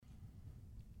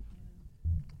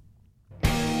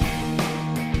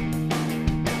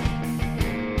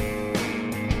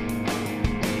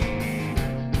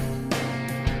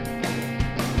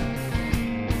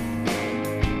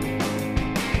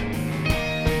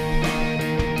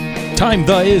Time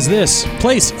is this.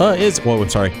 Place is... Whoa, I'm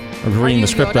sorry. I'm reading the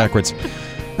script Yoda? backwards.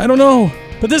 I don't know.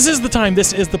 But this is the time.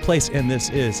 This is the place. And this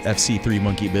is FC3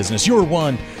 Monkey Business. Your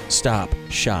one-stop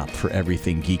shop for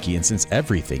everything geeky. And since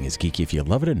everything is geeky, if you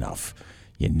love it enough,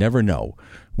 you never know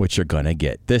what you're going to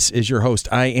get. This is your host,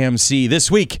 IMC.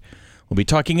 This week, we'll be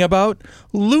talking about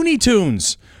Looney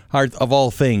Tunes, heart of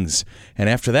all things. And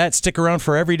after that, stick around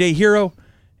for Everyday Hero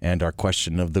and our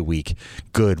question of the week.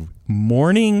 Good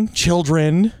morning,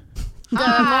 children. Good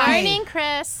morning,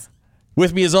 Chris.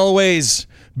 With me, as always,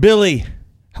 Billy.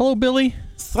 Hello, Billy.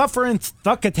 Suffering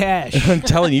Succotash. I'm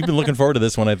telling you, you've been looking forward to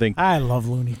this one, I think. I love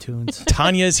Looney Tunes.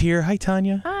 Tanya's here. Hi,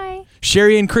 Tanya. Hi.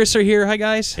 Sherry and Chris are here. Hi,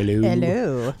 guys. Hello.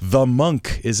 Hello. The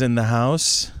monk is in the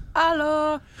house.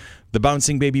 Hello. The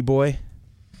bouncing baby boy.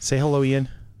 Say hello, Ian.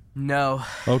 No.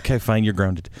 Okay, fine. You're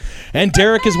grounded. And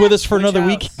Derek is with us for another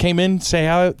week. house? Came in, say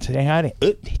hi,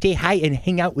 and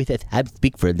hang out with us. I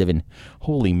speak for a living.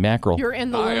 Holy mackerel. You're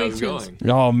in the Looney Tunes.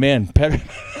 Oh, man. I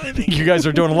think you guys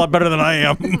are doing a lot better than I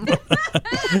am.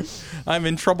 I'm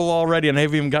in trouble already, and I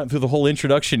haven't even gotten through the whole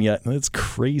introduction yet. That's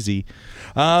crazy.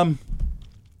 Are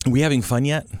we having fun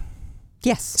yet?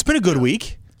 Yes. It's been a good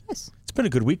week. Yes. It's been a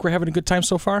good week. We're having a good time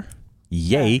so far.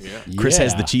 Yay. Chris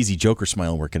has the cheesy Joker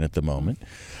smile working at the moment.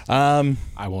 I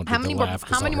won't do How the many more? laugh 'cause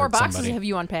How I'll many more hurt boxes somebody. have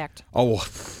you unpacked? Oh,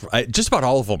 just about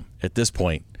all of them at this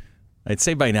point. I'd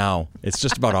say by now, it's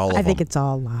just about all of them. I think it's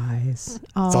all lies.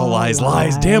 It's all lies,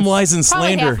 damn lies and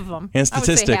Probably slander half of them. and I would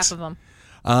say statistics. half of them.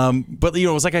 But you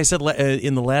know, it was like I said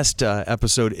in the last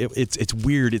episode. It's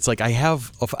weird. It's like I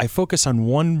focus on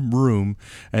one room,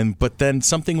 but then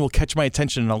something will catch my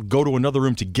attention, and I'll go to another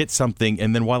room to get something,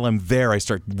 and then while I'm there, I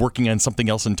start working on something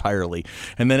else entirely,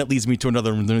 and then it leads me to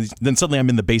another room. Then suddenly I'm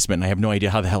in the basement, and I have no idea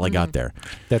how the hell I got there.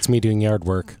 That's me doing yard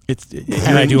work. And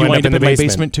I do you end wind up in the my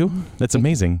basement. basement too. That's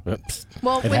amazing. Well,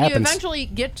 It when happens. you eventually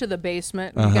get to the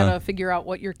basement, you gotta figure out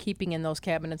what you're keeping in those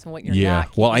cabinets and what you're Yeah.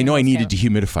 not. Well, I keeping know in I those need a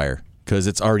cabinets. dehumidifier because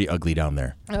it's already ugly down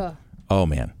there. Ugh. Oh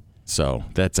man. So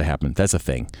that's a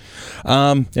thing.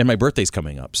 And my birthday's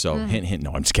coming up. So hint, hint.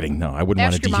 No, I'm just kidding. No, I wouldn't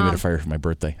Ask want a your mom. dehumidifier for my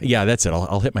birthday. Yeah, that's it.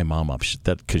 I'll hit my mom up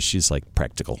because she's like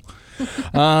practical.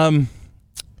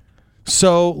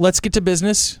 So let's get to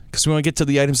business because we want to get to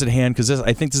the items at hand because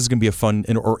I think this is going to be a fun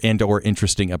or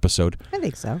interesting episode. I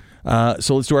think so.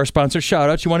 So let's do our sponsor shout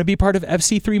outs. You want to be part of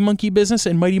FC3 Monkey Business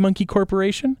and Mighty Monkey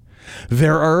Corporation?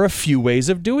 There are a few ways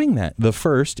of doing that. The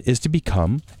first is to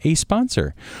become a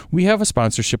sponsor. We have a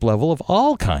sponsorship level of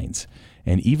all kinds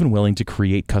and even willing to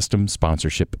create custom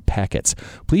sponsorship packets.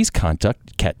 Please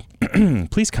contact us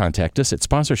at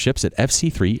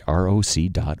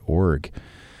sponsorships@fc3roc.org.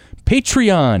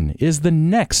 Patreon is the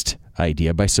next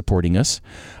idea by supporting us.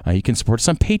 You can support us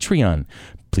on Patreon.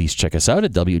 Please check us out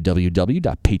at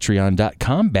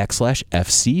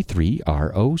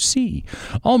www.patreon.com/FC3ROC.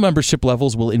 All membership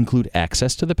levels will include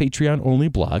access to the Patreon-only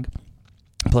blog,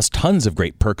 plus tons of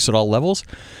great perks at all levels,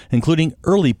 including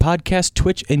early podcast,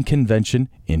 Twitch, and convention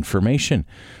information.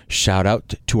 Shout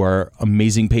out to our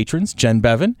amazing patrons, Jen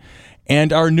Bevan,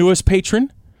 and our newest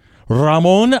patron,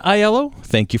 Ramon Aiello.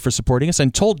 Thank you for supporting us.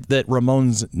 I'm told that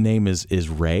Ramon's name is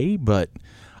Ray, but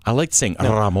I like saying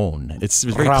Ramon. It's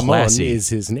very Ramon classy. is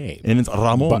his name. And it's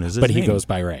Ramon is his but he name. goes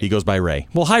by Ray. He goes by Ray.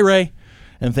 Well, hi, Ray,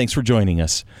 and thanks for joining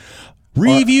us.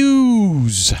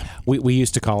 Reviews. We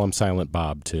used to call him Silent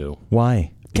Bob, too.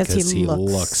 Why? Because he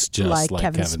looks just like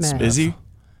Kevin Smith. Is he?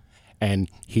 And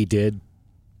he did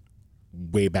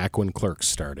way back when Clerks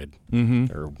started.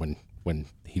 Mm-hmm. Or when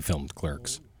he filmed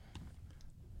Clerks.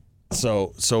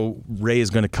 So Ray is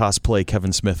going to cosplay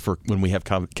Kevin Smith for when we have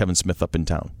Kevin Smith up in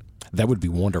town. That would be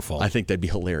wonderful. I think that'd be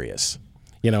hilarious.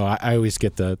 You know, I always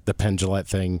get the Penn Jillette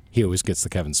thing. He always gets the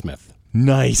Kevin Smith.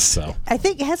 Nice. So I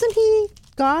think, hasn't he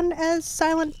gone as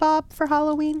Silent Bob for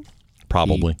Halloween?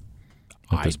 Probably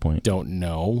at this I point. don't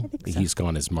know. think so. He's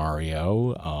gone as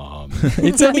Mario.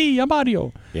 It's a me, a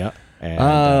Mario. Yeah. And,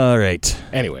 All right.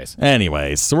 anyways,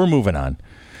 So we're moving on.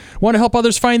 Want to help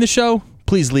others find the show?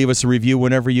 Please leave us a review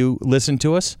whenever you listen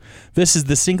to us. This is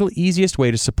the single easiest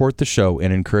way to support the show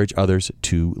and encourage others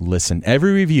to listen.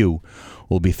 Every review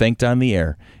will be thanked on the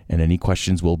air, and any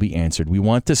questions will be answered. We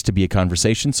want this to be a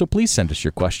conversation, so please send us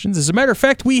your questions. As a matter of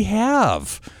fact, we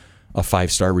have a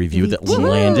 5-star review that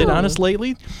landed on us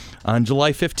lately. On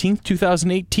July 15th,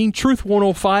 2018, Truth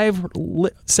 105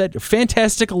 said,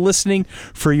 "Fantastic listening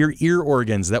for your ear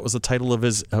organs." That was the title of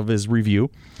his review.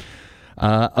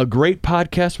 A great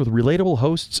podcast with relatable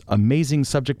hosts, amazing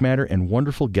subject matter, and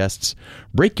wonderful guests.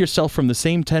 Break yourself from the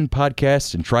same 10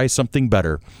 podcasts and try something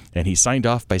better. And he signed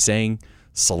off by saying,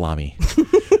 salami.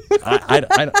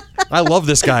 I love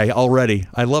this guy already.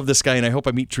 I love this guy, and I hope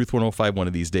I meet Truth 105 one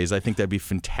of these days. I think that'd be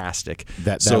fantastic.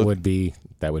 That would be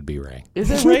Ray. Is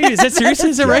that right? Is that serious?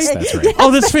 Is that right? Yes, that's right.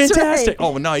 Oh, that's fantastic. right.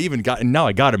 Oh, now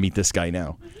I got to meet this guy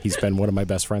now. He's been one of my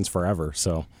best friends forever.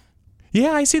 So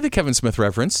Yeah, I see the Kevin Smith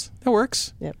reference. That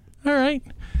works. Yep. All right.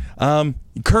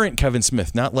 Current Kevin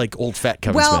Smith, not like old fat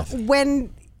Kevin Well, Smith.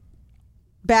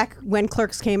 back when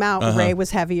Clerks came out, Ray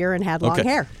was heavier and had long Okay.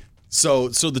 hair. So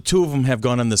the two of them have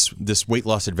gone on this weight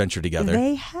loss adventure together.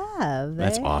 They have.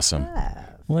 That's They awesome. have.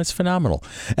 Well, that's phenomenal.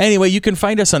 Anyway, you can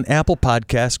find us on Apple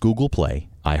Podcasts, Google Play,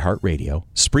 iHeartRadio,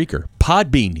 Spreaker,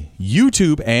 Podbean,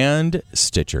 YouTube, and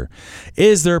Stitcher.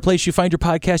 Is there a place you find your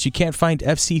podcast you can't find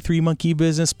FC3 Monkey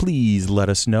Business? Please let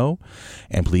us know.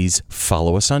 And please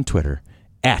follow us on Twitter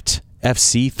at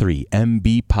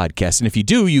FC3MB Podcast. And if you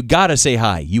do, you got to say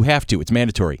hi. You have to. It's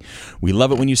mandatory. We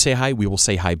love it when you say hi. We will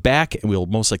say hi back, and we'll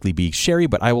most likely be Sherry,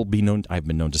 but I've been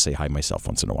known to say hi myself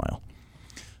once in a while.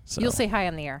 So You'll say hi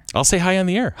on the air. I'll say hi on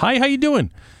the air. Hi, how you doing?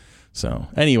 So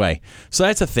anyway, so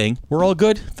that's a thing. We're all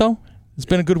good, though? It's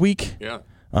been a good week? yeah,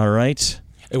 All right.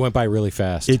 it went by really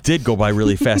fast. It did go by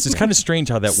really fast. It's kind of strange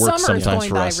how that works Summer's sometimes going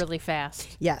for by us. really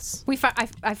fast. Yes.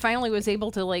 I finally was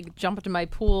able to like jump into my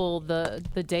pool the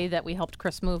day that we helped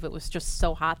Chris move. It was just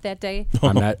so hot that day.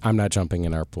 I'm not jumping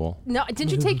in our pool. No,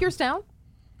 didn't you take yours down?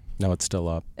 No, it's still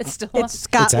up. It's still It's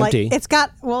got It's like empty. it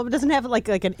doesn't have like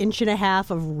an inch and a half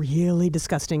of really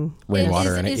disgusting.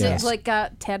 Rainwater in it. Is Yes. it like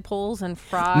got tadpoles and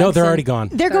frogs? No, they're and- already gone.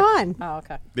 They're gone. Oh,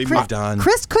 okay. They moved on.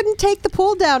 Chris couldn't take the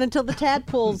pool down until the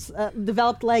tadpoles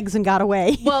developed legs and got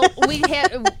away. Well, we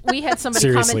had somebody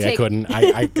Seriously, come I and couldn't.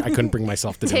 I couldn't bring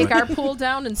myself to do take it. our pool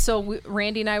down, and so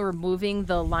Randy and I were moving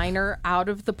the liner out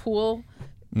of the pool.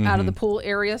 Out of the pool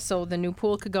area so the new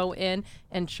pool could go in,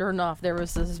 and sure enough there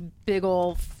was this big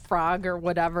old frog or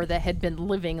whatever that had been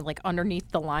living like underneath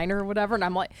the liner or whatever, and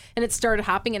I'm like, and it started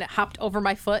hopping and it hopped over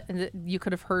my foot, and you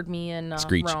could have heard me in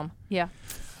Screech. Rome. Yeah.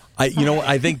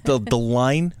 I think the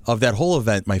line of that whole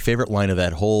event, my favorite line of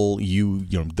that whole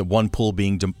the one pool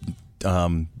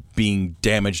being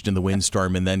damaged in the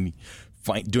windstorm, and then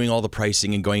doing all the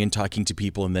pricing and going and talking to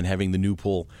people, and then having the new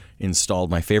pool installed.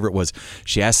 My favorite was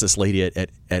she asked this lady at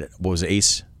what was it,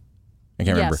 Ace? I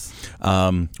can't Yes.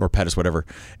 remember, or Pettis, whatever.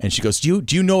 And she goes, "Do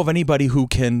you know of anybody who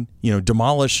can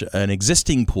demolish an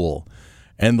existing pool?"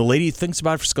 And the lady thinks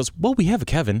about it. She goes, "Well, we have a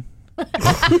Kevin."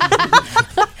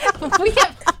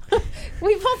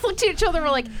 We both looked at each other and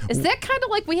were like, is that kind of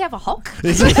like we have a Hulk?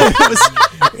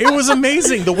 It was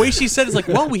amazing. The way she said it's like,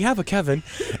 well, we have a Kevin.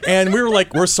 And we were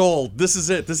like, we're sold. This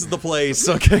is it. This is the place.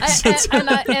 Okay.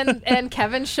 And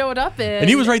Kevin showed up. And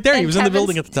he was right there. He was in the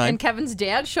building at the time. And Kevin's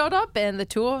dad showed up, and the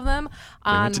two of them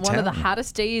on went to one of the town.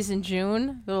 hottest days in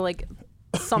June, they were like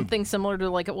something similar to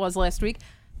like it was last week,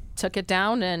 took it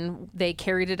down, and they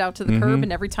carried it out to the curb,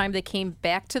 and every time they came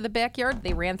back to the backyard,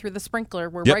 they ran through the sprinkler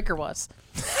where Yep. Riker was.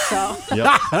 So,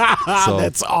 So,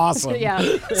 That's awesome.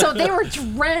 yeah. So they were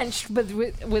drenched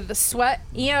with the sweat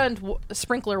and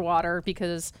sprinkler water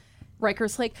because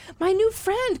Riker's like, my new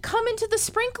friend, come into the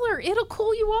sprinkler. It'll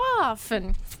cool you off.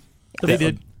 And they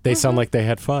did. They sound like they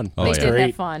had fun. Oh, they yeah. did Great.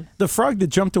 have fun. The frog that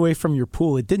jumped away from your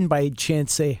pool, it didn't by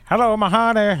chance say, hello, my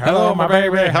honey. Hello, my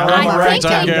baby. Hello, I my think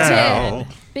ragtime they girl. did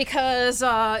because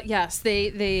yes,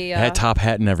 they Had top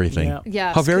hat and everything. Yeah.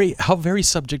 Yes. How very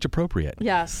subject appropriate.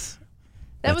 yes.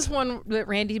 That was one that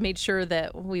Randy made sure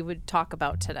that we would talk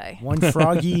about today. One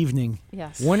froggy evening.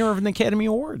 Yes. Winner of an Academy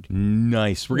Award.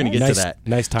 Nice. We're going to get Nice, to that.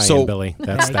 nice tie-in, So- Billy.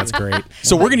 That's great.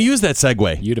 So we're going to use that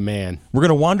segue. You the man. We're going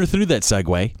to wander through that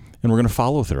segue, and we're going to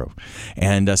follow through.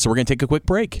 And so we're going to take a quick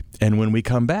break. And when we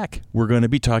come back, we're going to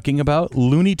be talking about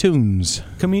Looney Tunes.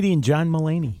 Comedian John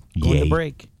Mulaney. Going Yay. to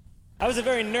break. I was a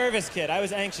very nervous kid. I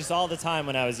was anxious all the time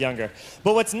when I was younger.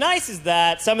 But what's nice is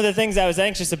that some of the things I was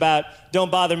anxious about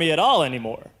don't bother me at all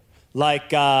anymore.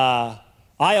 Like, I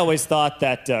always thought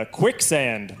that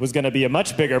quicksand was going to be a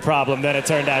much bigger problem than it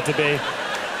turned out to be.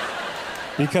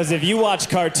 Because if you watch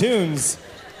cartoons,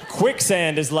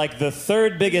 quicksand is like the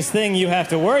third biggest thing you have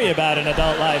to worry about in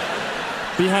adult life.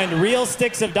 Behind real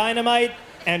sticks of dynamite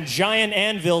and giant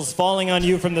anvils falling on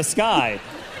you from the sky.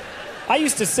 I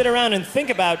used to sit around and think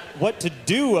about what to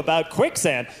do about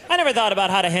quicksand. I never thought about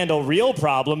how to handle real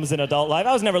problems in adult life.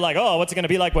 I was never like, oh, what's it going to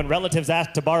be like when relatives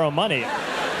ask to borrow money?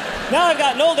 Now I've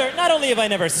gotten older, not only have I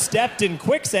never stepped in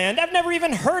quicksand, I've never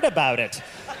even heard about it.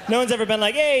 No one's ever been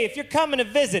like, hey, if you're coming to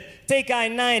visit, take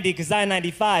I-90, because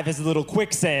I-95 has a little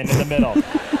quicksand in the middle.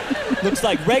 Looks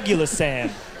like regular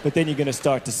sand, but then you're going to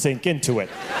start to sink into it.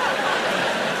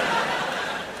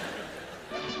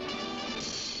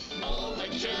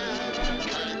 Overture,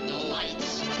 cut the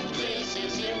lights. This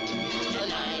is it. The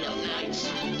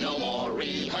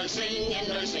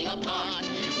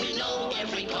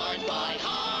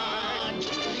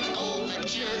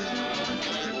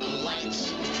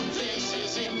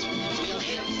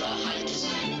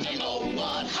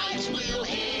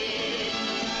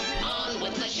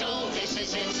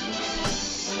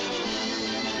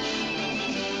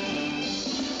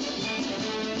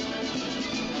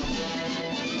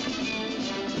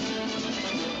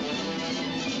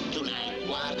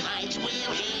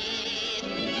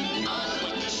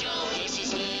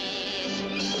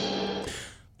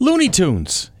Looney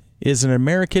Tunes is an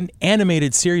American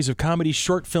animated series of comedy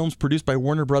short films produced by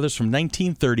Warner Brothers from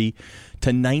 1930 to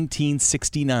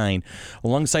 1969,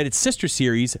 alongside its sister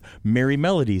series, Merry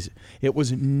Melodies. It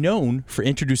was known for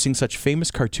introducing such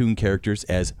famous cartoon characters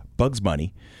as Bugs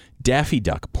Bunny, Daffy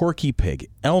Duck, Porky Pig,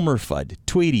 Elmer Fudd,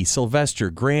 Tweety,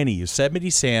 Sylvester, Granny, Yosemite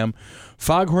Sam,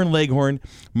 Foghorn Leghorn,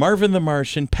 Marvin the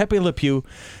Martian, Pepe Le Pew,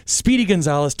 Speedy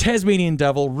Gonzales, Tasmanian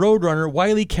Devil, Roadrunner,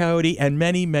 Wile E. Coyote, and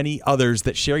many, many others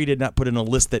that Sherry did not put in a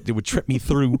list that would trip me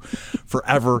through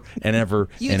forever and ever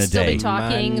You'd and a still day. be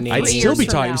talking. I'd 3 still years be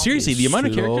from talking. now. Seriously, the amount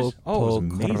of characters. Oh, it was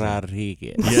amazing.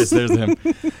 Rodriguez. Yes, there's him.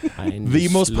 The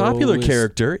most popular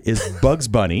character is Bugs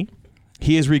Bunny.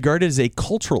 He is regarded as a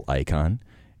cultural icon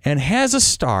and has a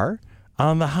star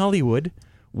on the Hollywood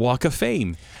Walk of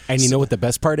Fame. And you know what the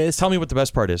best part is? Tell me what the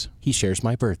best part is. He shares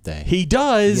my birthday. He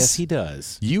does. Yes, he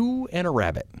does. You and a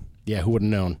rabbit. Yeah, who would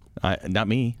have known? Not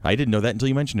me. I didn't know that until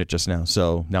you mentioned it just now.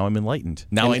 So now I'm enlightened.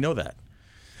 Now I know that.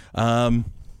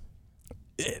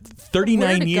 39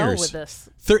 Where to years. go with this?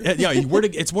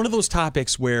 It's one of those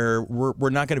topics where we're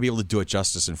not going to be able to do it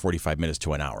justice in 45 minutes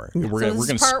to an hour.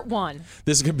 This is part 1.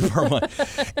 This is going to be part 1.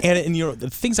 and you know, the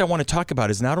things I want to talk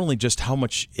about is not only just how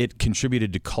much it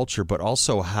contributed to culture, but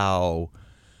also how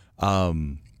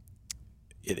in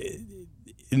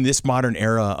this modern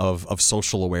era of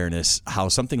social awareness, how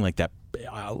something like that.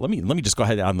 Let me just go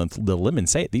ahead on the limb and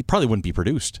say it. They probably wouldn't be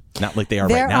produced, not like they are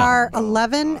right now. There are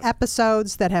 11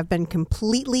 episodes that have been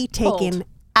completely taken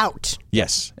out.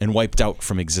 Yes, and wiped out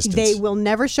from existence. They will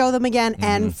never show them again.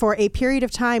 And for a period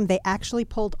of time, they actually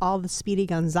pulled all the Speedy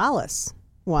Gonzales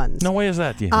ones. No way is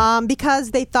that. Do you think?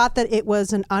 Because they thought that it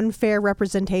was an unfair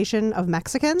representation of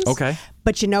Mexicans. Okay.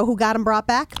 But you know who got them brought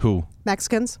back? Who?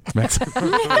 Mexicans.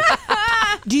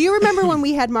 Do you remember when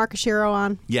we had Mark Ashiro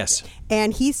on? Yes.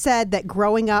 And he said that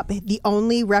growing up, the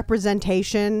only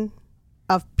representation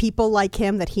of people like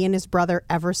him that he and his brother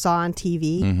ever saw on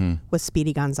TV was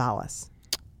Speedy Gonzales.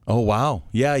 Oh, wow.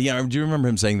 Yeah. I do remember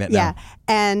him saying that Yeah. now.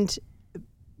 And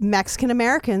Mexican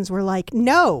Americans were like,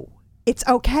 no, it's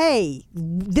okay.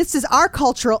 This is our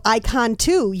cultural icon,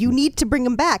 too. You need to bring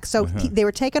him back. So they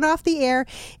were taken off the air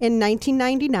in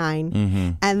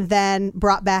 1999 and then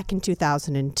brought back in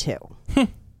 2002.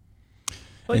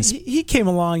 But he came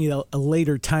along at a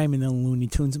later time in the Looney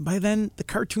Tunes, and by then the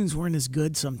cartoons weren't as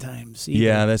good sometimes. Either.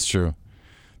 Yeah, that's true.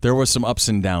 There was some ups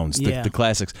and downs, the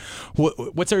classics.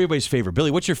 What's everybody's favorite?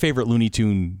 Billy, what's your favorite Looney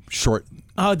Tune short?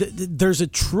 There's a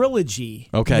trilogy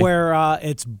where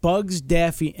it's Bugs,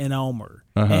 Daffy, and Elmer.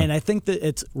 And I think that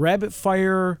it's Rabbit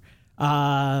Fire.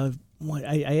 I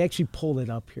actually pulled it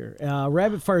up here.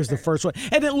 Rabbit Fire is the first one.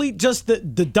 And at least just the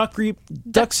duck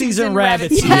season,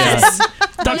 rabbit season. Yes.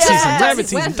 Duck season, rabbit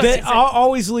season. That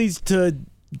always leads to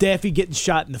Daffy getting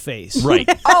shot in the face. Right.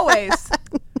 Always.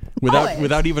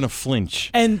 Without even a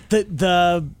flinch. And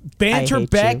the banter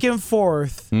hate back you. and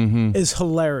forth is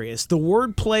hilarious. The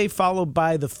wordplay followed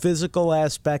by the physical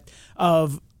aspect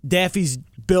of Daffy's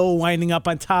bill winding up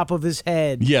on top of his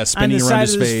head. Yeah, spinning on the around side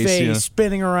his of face, yeah.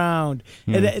 spinning around.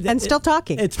 And still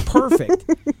talking. It's perfect.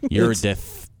 You're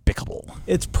despicable.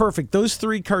 It's perfect. Those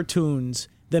 3 cartoons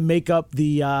that make up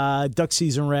the Duck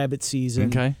Season, Rabbit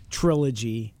Season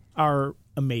trilogy are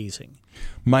amazing.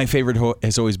 My favorite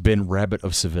has always been Rabbit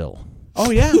of Seville.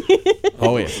 Oh, yeah.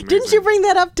 Oh, yeah. Didn't you bring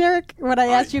that up, Derek, when I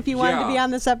asked you if you wanted to be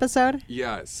on this episode?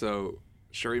 Yeah, so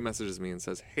Sherry messages me and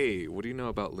says, hey, what do you know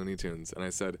about Looney Tunes? And I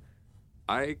said,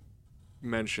 I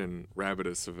mention Rabbit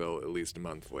of Seville at least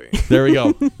monthly. There we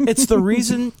go. It's the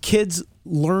reason kids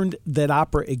learned that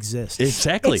opera exists.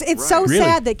 Exactly. It's so Really?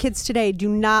 sad that kids today do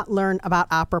not learn about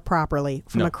opera properly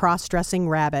from No. a cross-dressing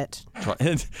rabbit.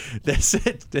 That's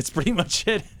it. That's pretty much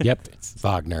it. Yep, it's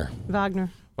Wagner.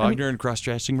 Wagner. Wagner and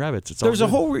cross-dressing rabbits. It's all There's a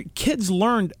good. whole kids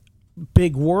learned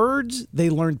big words. They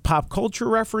learned pop culture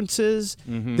references.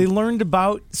 They learned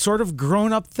about sort of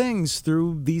grown-up things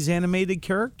through these animated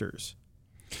characters.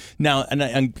 Now,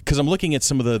 and because I'm looking at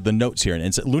some of the notes here, and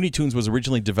it's Looney Tunes was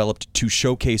originally developed to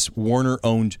showcase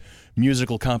Warner-owned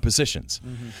musical compositions.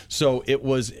 So it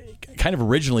was kind of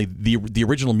originally the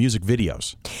original music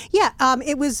videos. Yeah,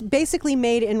 it was basically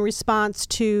made in response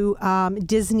to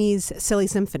Disney's Silly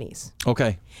Symphonies.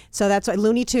 Okay, So that's why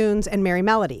Looney Tunes and Merry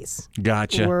Melodies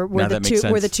gotcha. were Now the that makes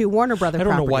sense. were the 2 Warner Brother I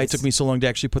don't know why it properties. took me so long to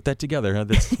actually put that together.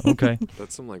 That's okay.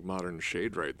 That's some like modern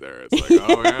shade right there. It's like,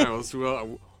 oh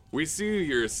yeah, we see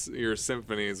your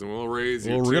symphonies and we'll raise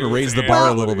your Well, we're gonna tunes raise the and bar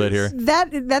a little bit melodies.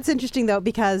 here. That's interesting though,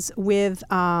 because with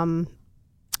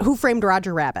Who Framed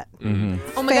Roger Rabbit?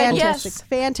 Oh my God, yes.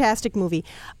 Fantastic movie.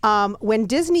 When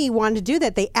Disney wanted to do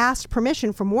that, they asked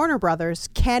permission from Warner Brothers.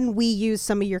 Can we use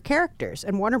some of your characters?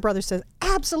 And Warner Brothers says,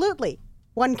 absolutely.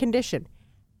 One condition: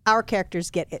 our characters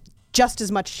get just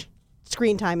as much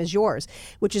screen time as yours,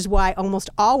 which is why almost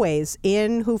always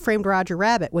in Who Framed Roger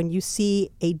Rabbit, when you see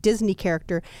a Disney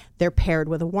character, they're paired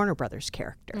with a Warner Brothers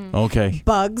character. Okay.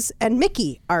 Bugs and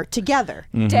Mickey are together.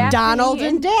 Daffy Donald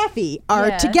and Daffy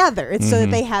are together. It's so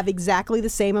that they have exactly the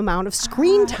same amount of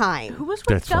screen time. Who was with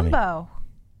That's funny. Dumbo?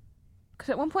 Because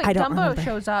at one point I don't Dumbo remember.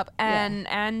 shows up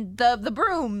and the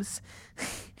brooms,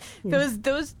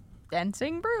 those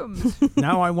dancing brooms.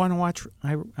 Now I want to watch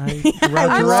Roger I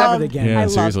Rabbit love- again. Yeah, I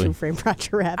love seriously. Who Framed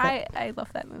Roger Rabbit. I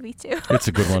love that movie too. It's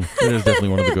a good one. It is definitely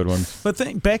one of the good ones.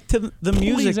 But back to the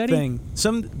music Eddie. thing.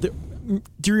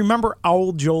 Do you remember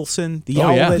Owl Jolson? The Oh,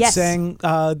 owl yeah. that Yes. sang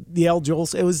the Owl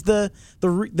Jolson. It was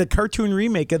the cartoon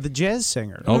remake of the Jazz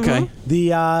Singer. Okay.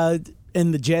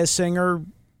 And the Jazz Singer,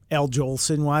 Al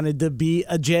Jolson, wanted to be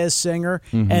a jazz singer,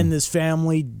 and his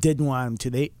family didn't want him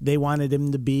to. They wanted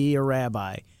him to be a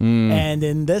rabbi. And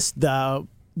in this, the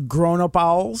grown-up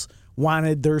owls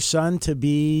wanted their son to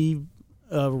be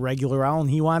a regular owl, and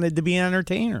he wanted to be an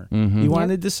entertainer. He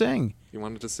wanted to sing. He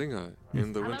wanted to sing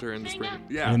in the winter and the spring.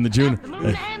 Yeah. In the June.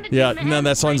 Yeah, no,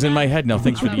 that song's in my head now.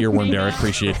 Thanks for the earworm, Derek.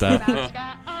 Appreciate that.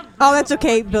 Oh, that's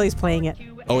okay. Billy's playing it.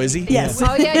 Oh, is he? Yes.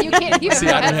 Oh yeah, you can't. You See,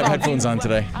 I don't have headphones on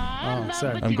today. Oh,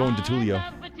 sorry. I'm going to Tulio.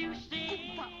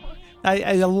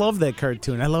 I love that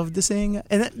cartoon. I love to sing.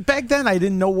 And back then, I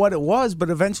didn't know what it was, but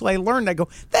eventually I learned. I go,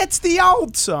 that's the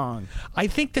old song. I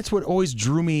think that's what always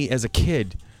drew me as a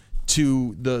kid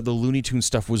to the Looney Tunes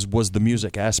stuff was the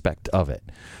music aspect of it,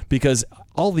 because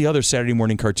all the other Saturday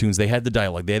morning cartoons, they had the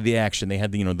dialogue, they had the action, they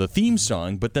had the theme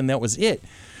song, but then that was it.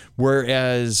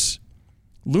 Whereas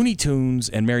Looney Tunes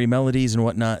and Merry Melodies and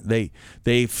whatnot, they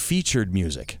featured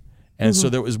music, and so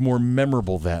that was more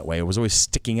memorable that way. It was always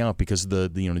sticking out because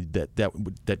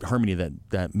that harmony,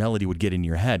 that melody would get in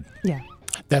your head. Yeah.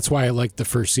 That's why I liked the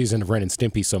first season of Ren and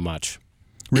Stimpy so much.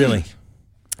 Really,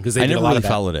 Because I they did never a lot really of that.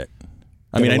 followed it.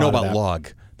 I Did mean, a I know lot of about that. Log.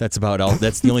 That's about all.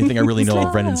 That's the only thing I really know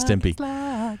of Ren and Stimpy.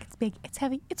 It's big. It's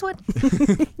heavy. It's wood.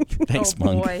 Thanks, Oh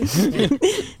Monk. boy.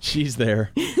 She's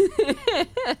there.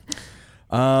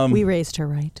 We raised her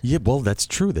right. Yeah, well, that's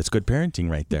true. That's good parenting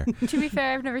right there. To be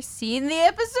fair, I've never seen the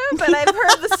episode, but I've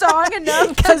heard the song enough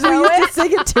to Because we know used to it.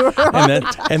 sing it to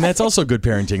her. and that's also good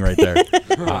parenting right there.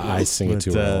 I sing it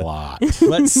to But, her a lot.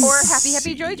 Let's Or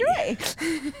Happy Joy Joy.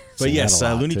 But Sing yes,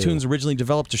 that a lot, Looney too. Tunes originally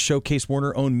developed to showcase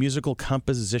Warner-owned musical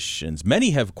compositions. Many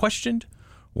have questioned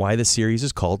why the series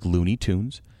is called Looney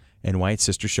Tunes and why its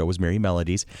sister show was Merry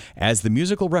Melodies, as the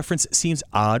musical reference seems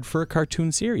odd for a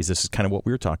cartoon series. This is kind of what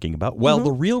we were talking about. Well,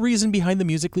 the real reason behind the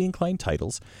musically inclined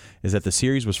titles is that the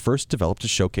series was first developed to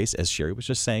showcase, as Sherry was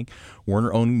just saying,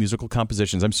 Warner-owned musical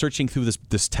compositions. I'm searching through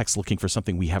this text looking for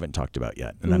something we haven't talked about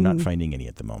yet, and I'm not finding any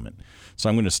at the moment. So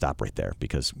I'm going to stop right there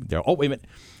because there. Oh, wait a minute.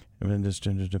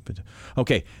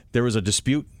 Okay, there was a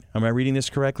dispute. Am I reading this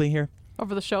correctly here?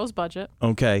 Over the show's budget.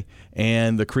 Okay,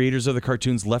 and the creators of the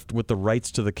cartoons left with the rights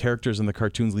to the characters in the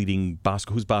cartoons leading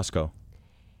Bosco. Who's Bosco?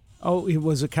 Oh, he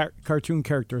was a cartoon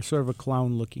character, sort of a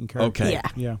clown-looking character. Okay.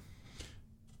 Yeah.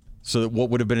 So that what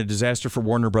would have been a disaster for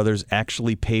Warner Brothers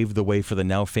actually paved the way for the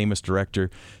now famous director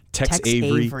Tex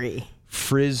Avery,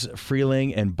 Friz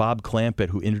Freleng, and Bob Clampett,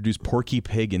 who introduced Porky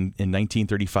Pig in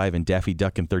 1935 and Daffy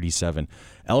Duck in 1937.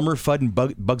 Elmer Fudd and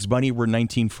Bugs Bunny were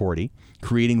 1940,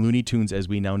 creating Looney Tunes as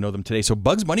we now know them today. So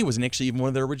Bugs Bunny wasn't actually even one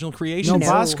of their original creations.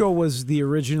 No, Bosco was the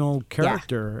original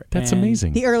character. That's and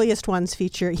amazing. The earliest ones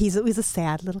feature, he's a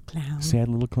sad little clown. Sad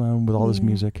little clown with all this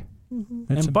music.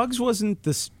 That's And Bugs wasn't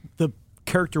the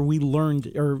character we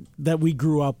learned or that we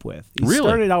grew up with. He Really?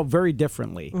 started out very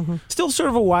differently. Still sort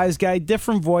of a wise guy,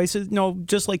 different voices.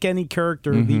 Just like any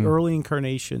character, the early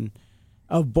incarnation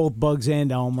of both Bugs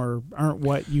and Elmer aren't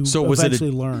what you So was it a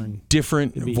eventually learn.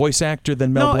 different voice actor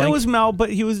than Mel No, Blanc? it was Mel, but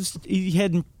he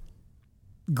hadn't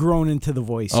grown into the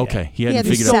voice yet. Okay, he hadn't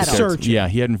hadn't figured out the settled. character. Searching. Yeah,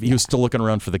 he was still looking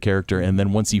around for the character, and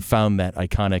then once he found that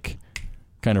iconic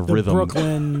kind of The rhythm,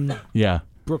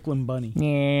 Brooklyn Bunny.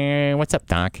 yeah. What's up,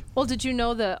 Doc? Well, did you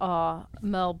know that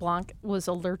Mel Blanc was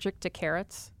allergic to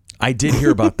carrots? I did hear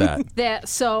about that.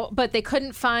 But they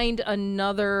couldn't find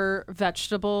another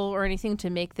vegetable or anything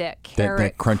to make that carrot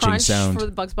that crunching crunch sound. for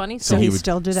the Bugs Bunny. So he he would-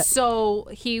 still did it. So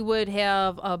he would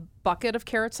have a bucket of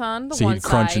carrots on the So one he'd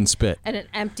crunch side and spit. and an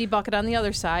empty bucket on the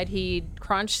other side. He'd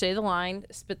crunch, say the line,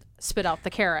 spit out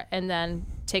the carrot, and then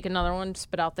take another one,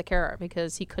 spit out the carrot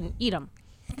because he couldn't eat them.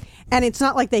 And it's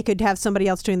not like they could have somebody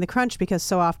else doing the crunch because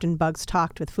so often Bugs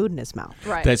talked with food in his mouth.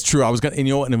 Right. That's true. I was gonna, and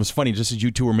it was funny. Just as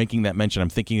you two were making that mention, I'm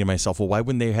thinking to myself, well, why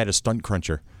wouldn't they have had a stunt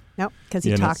cruncher? Nope, because he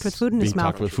Yeah, talked that's- with food in he his mouth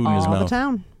talked with food in his all the mouth.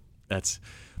 time. That's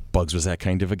Bugs was that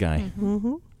kind of a guy.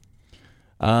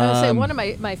 I would say one of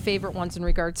my favorite ones in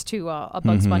regards to a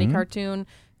Bugs Bunny cartoon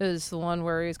is the one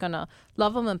where he's gonna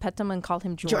love him and pet him and call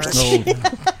him George.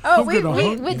 Oh, we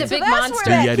With the so big that's monster.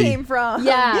 where that Yeti. came from.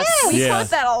 Yes. We Yeah. quote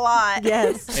that a lot.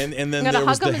 Yes. And then Gotta there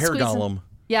was hug the 'em and hair squeeze 'em. golem.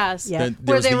 Yes. Yeah. Then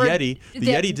there Where was they the were- Yeti. The the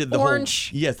Yeti did the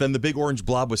orange- whole. Yes, then the big orange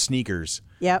blob with sneakers.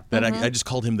 Yep. That I just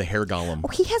called him the hair golem. Oh,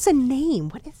 he has a name.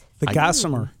 What is it? The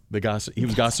Gossamer. He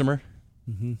was Gossamer.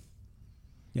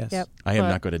 Yes. Yep. I am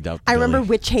not going to doubt. I remember Billy.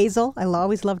 Witch Hazel. I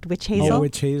always loved Witch Hazel. Oh,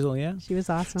 Witch Hazel, yeah. She was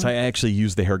awesome. So I actually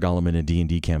used the hair golem in a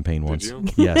D&D campaign once.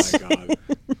 Did you? Yes. Oh my God.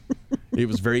 It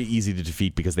was very easy to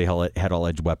defeat because they had all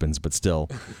edged weapons, but still,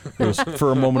 it was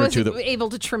for a moment or Was two he that. able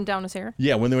to trim down his hair?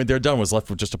 Yeah, when they're done, was left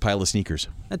with just a pile of sneakers.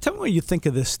 Now tell me what you think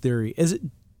of this theory.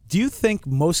 Do you think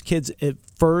most kids at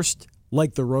first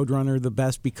like the Roadrunner the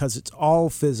best because it's all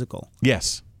physical?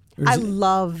 Yes. Or is I it-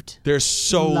 loved. There's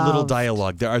so little Loved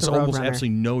dialogue. There's the almost Roadrunner. absolutely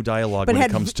no dialogue But when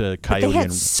had, it comes to but Coyote they had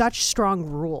and. such strong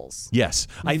rules. Yes,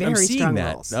 I'm very seeing strong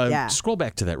that. rules. Yeah. Scroll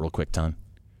back to that real quick, Ton,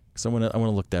 because I want to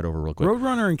look that over real quick.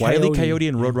 Roadrunner and Wile E. Coyote. Coyote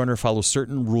and Roadrunner follow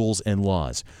certain rules and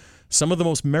laws. Some of the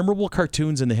most memorable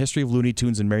cartoons in the history of Looney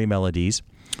Tunes and Merry Melodies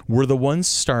were the ones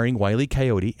starring Wile E.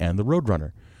 Coyote and the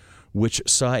Roadrunner, which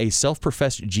saw a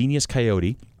self-professed genius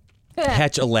coyote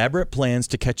hatch elaborate plans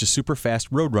to catch a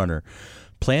super-fast Roadrunner,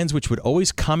 plans which would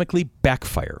always comically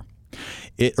backfire.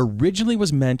 It originally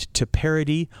was meant to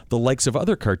parody the likes of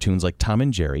other cartoons like Tom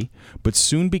and Jerry, but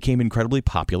soon became incredibly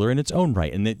popular in its own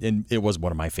right, and it was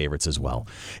one of my favorites as well.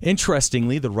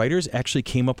 Interestingly, the writers actually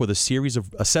came up with a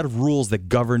set of rules that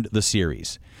governed the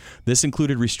series. This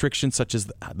included restrictions such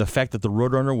as the fact that the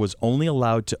Roadrunner was only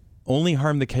allowed to only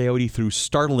harm the coyote through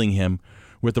startling him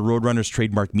with the Roadrunner's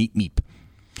trademark meep meep,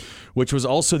 which was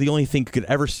also the only thing it could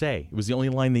ever say. It was the only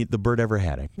line the bird ever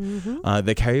had.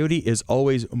 The coyote is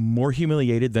always more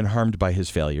humiliated than harmed by his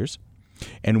failures.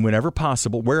 And wherever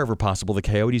possible, the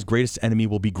coyote's greatest enemy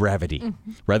will be gravity,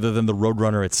 rather than the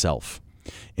Roadrunner itself.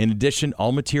 In addition,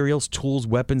 all materials, tools,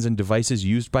 weapons, and devices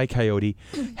used by Coyote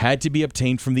had to be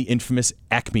obtained from the infamous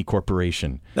Acme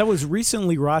Corporation. That was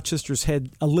recently Rochester's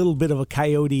had a little bit of a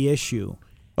coyote issue.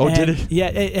 Oh, And, did it? Yeah,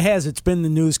 it has. It's been in the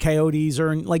news. Coyotes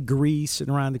are in like Greece and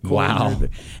around the corner. Wow.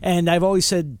 And I've always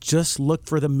said, just look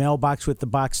for the mailbox with the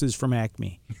boxes from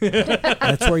Acme.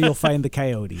 That's where you'll find the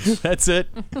coyotes. That's it.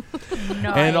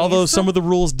 And although some of the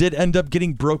rules did end up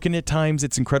getting broken at times,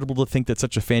 it's incredible to think that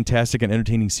such a fantastic and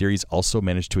entertaining series also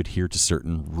managed to adhere to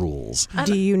certain rules.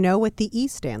 Do you know what the E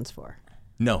stands for?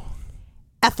 No.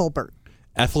 Ethelbert.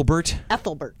 Ethelbert?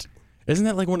 Ethelbert. Isn't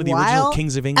that like one of the original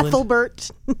kings of England?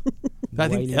 Ethelbert. I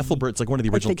think Ethelbert's like one of the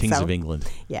original think kings so. of England.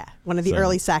 Yeah, one of the So-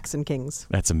 early Saxon kings.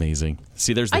 That's amazing.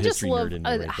 See, there's the I just history love nerd in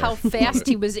me right how there. fast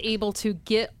he was able to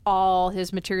get all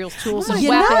his materials, tools, and You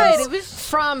weapons. know. It was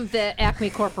from the Acme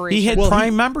Corporation. He had Well,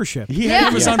 Prime membership. He had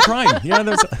Amazon Prime. Yeah,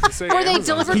 there's Say Were they Amazon's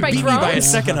delivered he by beat me by a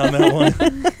drones? second on that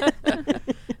one.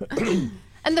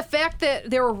 And the fact that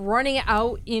they were running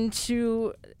out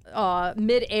into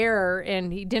mid-air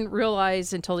and he didn't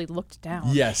realize until he looked down.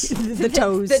 Yes. The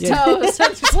toes. The toes. So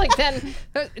it's just like, then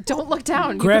don't look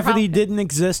down. You could Gravity prob- didn't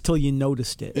exist till you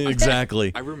noticed it.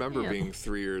 Exactly. I remember being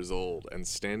 3 years old and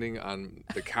standing on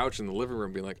the couch in the living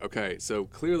room being like, okay, so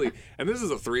clearly, and this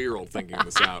is a 3-year-old thinking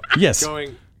this out. Yes.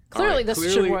 Going, Clearly all right, this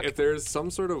should clearly work. if there's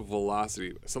some sort of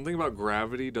velocity, something about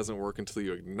gravity doesn't work until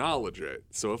you acknowledge it.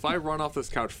 So if I run off this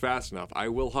couch fast enough, I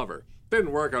will hover.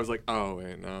 Didn't work. I was like, oh,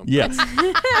 wait, no. Yes.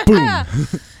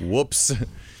 Boom. Whoops.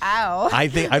 Ow. I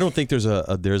don't think there's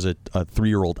a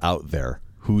 3-year-old out there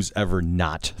who's ever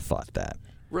not thought that.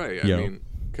 Right. I Yeah. mean,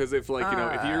 because if if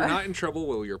you're not in trouble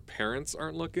while your parents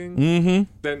aren't looking,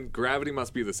 then gravity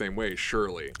must be the same way,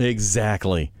 surely.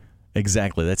 Exactly.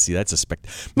 That's a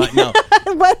now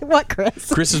What, Chris?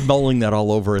 Chris is mulling that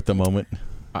all over at the moment.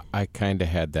 I kind of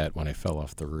had that when I fell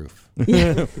off the roof.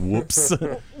 Whoops.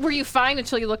 Were you fine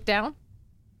until you looked down?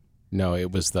 No,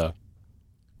 it was the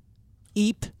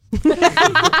Eep.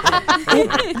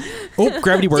 Oh,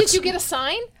 gravity works. Did you get a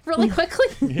sign really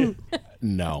quickly?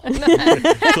 no.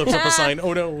 Flips up a sign.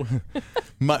 Oh no.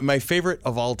 My favorite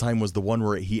of all time was the one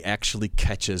where he actually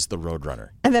catches the Roadrunner.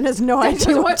 And then has no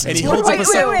idea what to And he do. holds up a wait,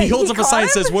 sign. wait, He holds he up a sign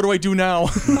and caught him? says, "What do I do now?"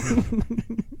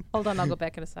 Hold on, I'll go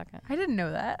back in a second. I didn't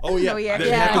know that. Oh, I didn't yeah. know he That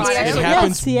actually happens- caught it him. happens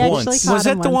Yes, he actually once. caught Was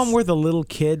that him the one once. where the little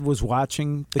kid was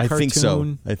watching the I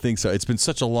cartoon? think so. It's been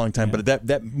such a long time, but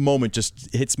that moment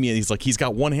just hits me. And he's like, he's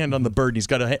got one hand on the bird, and he's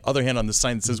got a other hand on the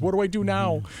sign that says, "What do I do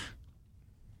now?"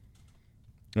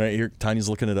 Right here, Tanya's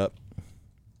looking it up.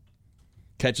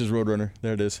 Catches Roadrunner.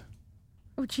 There it is.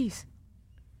 Oh, jeez.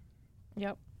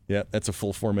 Yep. Yeah, that's a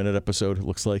full 4-minute episode. It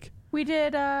looks like. We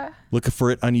did Look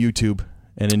for it on YouTube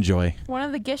and enjoy. one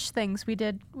of the Gish things. We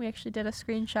actually did a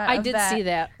screenshot I of did that. see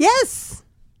that. Yes,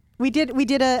 we did. We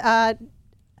did a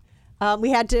We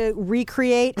had to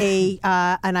recreate an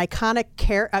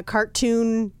iconic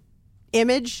cartoon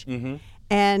image. Mm-hmm.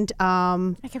 And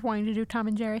I kept wanting to do Tom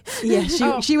and Jerry.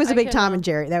 yeah, she was a big Tom know. and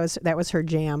Jerry. That was her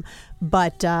jam.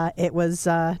 But it was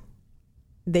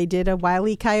they did a Wile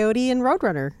E. Coyote and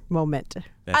Roadrunner moment.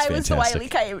 That's I was the fantastic. Wile E.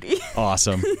 Coyote.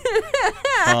 Awesome.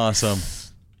 Awesome.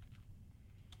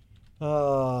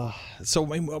 So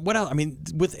what else? I mean,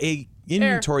 with a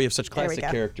inventory of such There we classic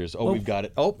go. characters. Oh, we've got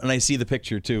it. Oh, and I see the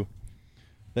picture too.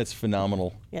 That's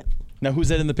phenomenal. Yep. Now, who's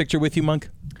that in the picture with you, Monk?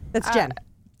 That's Jen.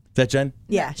 Is that Jen?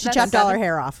 Yeah, she that's chopped all her Seven.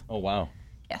 hair off. Oh, wow.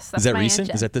 Yes, that's Is that my Aunt recent?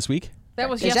 Jen. Is that this week? That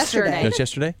was It's yesterday. yesterday. That was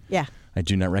yesterday? Yeah. I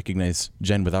do not recognize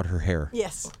Jen without her hair.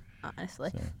 Yes.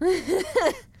 Honestly.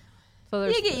 So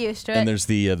there's You get used to it. And there's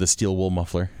the steel wool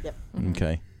muffler. Yep.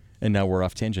 Okay. And now we're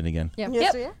off tangent again. Yep.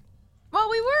 Yes, Yep. Well,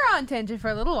 we were on tangent for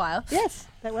a little while. Yes,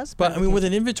 that was. But I mean, with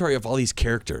an inventory of all these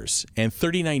characters and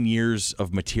 39 years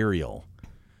of material,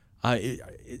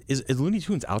 is Looney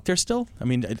Tunes out there still? I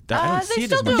mean, I don't see They it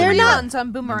still as do much They're anymore. not- reruns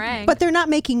on Boomerang. But they're not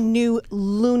making new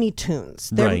Looney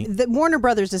Tunes. Right. The Warner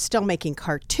Brothers is still making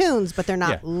cartoons, but they're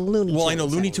not Looney Tunes. Well, I know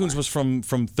Looney anymore. Tunes was from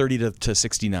 30 to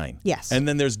 69. Yes. And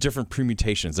then there's different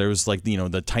permutations. There was like,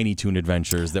 the Tiny Toon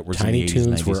Adventures that were Tiny in the 80s,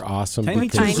 Toons 90s. were awesome. Tiny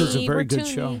because Toons is a very good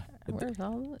Rotuni. show. Where's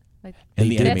all of it? Like, And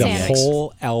They the did the Animaniacs.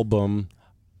 whole album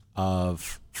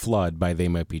of Flood by They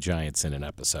Might Be Giants in an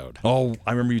episode, Oh,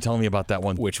 I remember you telling me about that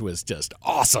one. which was just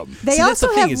awesome. They See, that's the also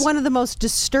thing have is- one of the most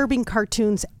disturbing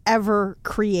cartoons ever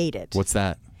created. What's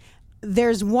that?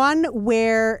 There's one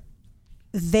where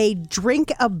they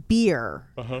drink a beer,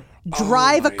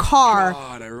 drive a car,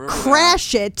 God, I remember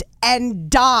crash it, and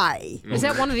die. is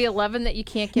that one of the 11 that you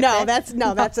can't get No,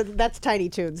 back? that's Tiny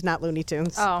Toons, not Looney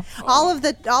Tunes. Oh. All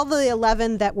the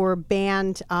 11 that were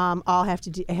banned all have to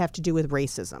do with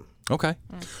racism. Okay.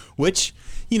 Which,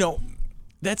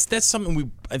 that's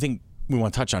something I think we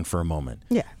want to touch on for a moment.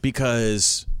 Yeah.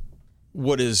 Because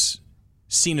what is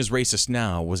seen as racist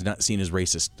now was not seen as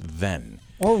racist then.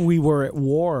 Or we were at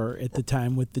war at the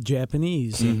time with the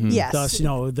Japanese. And Yes. Thus,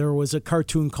 there was a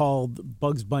cartoon called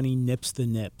Bugs Bunny Nips the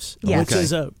Nips, Yes. which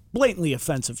is a blatantly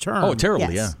offensive term. Oh,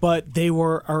 terribly, Yes. But they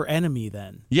were our enemy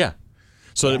then. yeah.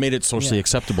 So it made it socially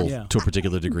acceptable Yeah. to a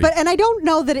particular degree. And I don't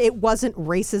know that it wasn't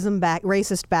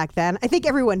racist back then. I think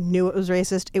everyone knew it was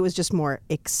racist. It was just more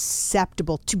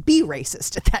acceptable to be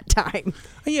racist at that time.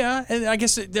 Yeah, and I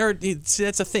guess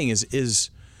that's a thing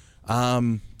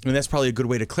and that's probably a good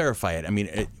way to clarify it. I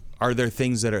mean, are there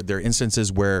things that are there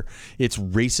instances where it's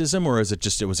racism, or is it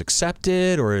just it was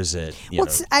accepted, or is it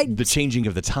the changing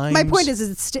of the times? My point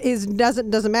is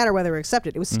doesn't matter whether we accept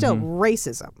it. It was still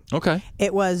racism. Okay.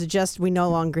 It was just we no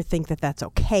longer think that that's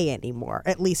okay anymore.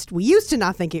 At least we used to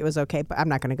not think it was okay. But I'm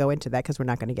not going to go into that because we're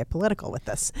not going to get political with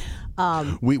this.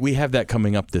 We have that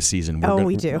coming up this season.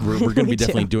 We do. We're going to We be do.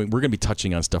 definitely doing. We're going to be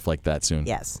touching on stuff like that soon.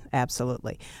 Yes,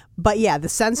 absolutely. But yeah, the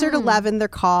censored 11 they're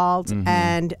called,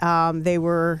 and they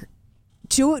were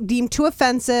deemed too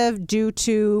offensive due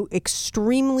to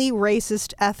extremely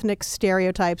racist ethnic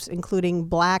stereotypes, including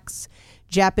blacks,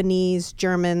 Japanese,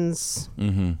 Germans.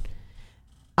 And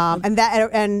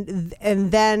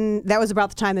then that was about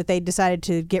the time that they decided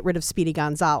to get rid of Speedy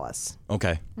Gonzalez.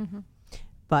 Okay.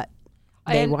 But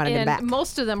they and, wanted him and back.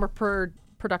 most of them were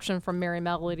production from Merry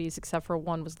Melodies, except for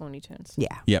one was Looney Tunes. Yeah.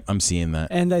 Yep, I'm seeing that.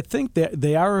 And I think that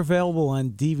they are available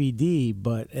on DVD,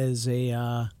 but as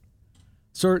a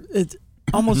it's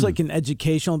almost like an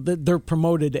educational. They're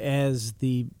promoted as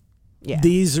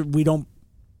these. We don't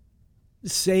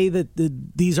say that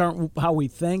these aren't how we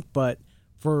think, but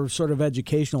for sort of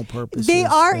educational purposes. They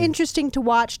are interesting to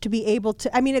watch to be able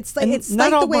to. I mean, it's like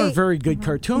not all the way. were very good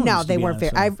cartoons. No, to they be weren't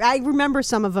very. honest. I remember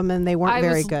some of them, and they weren't I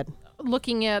very was good.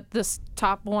 Looking at this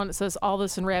top one, it says All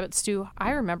This in Rabbit Stew.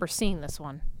 I remember seeing this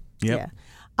one. Yep.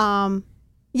 Yeah.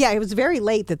 Yeah, it was very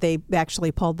late that they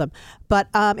actually pulled them. But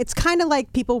it's kind of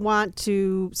like people want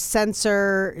to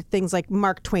censor things like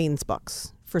Mark Twain's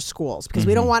books for schools because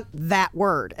we don't want that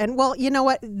word. And, well, you know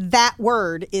what? That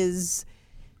word is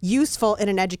useful in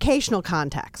an educational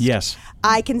context. Yes.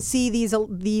 I can see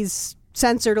these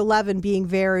censored 11 being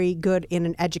very good in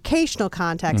an educational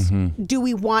context. Do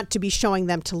we want to be showing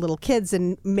them to little kids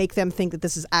and make them think that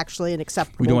this is actually an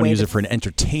acceptable way? We don't want to use it for an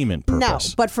entertainment purpose.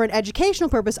 No, but for an educational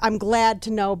purpose, I'm glad to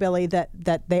know, Billy, that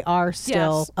they are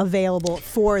still Yes. available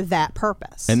for that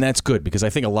purpose. And that's good because I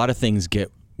think a lot of things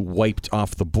get wiped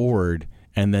off the board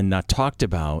and then not talked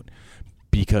about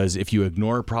because if you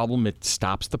ignore a problem, it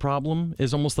stops the problem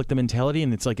is almost like the mentality.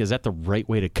 And it's like, is that the right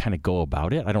way to kind of go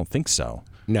about it? I don't think so.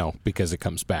 No, because it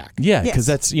comes back. Yeah, Yes. because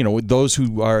that's those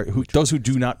who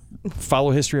do not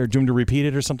follow history are doomed to repeat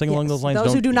it or something along those lines.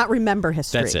 Those who do not remember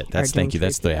history. That's it. are Thank doomed you. to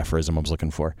That's the repeat it. aphorism I was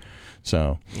looking for.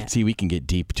 So see, we can get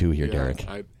deep too here, Derek.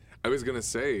 I was gonna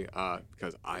say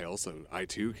because I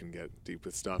too can get deep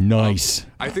with stuff. Nice.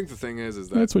 I think the thing is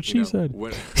that That's what she said.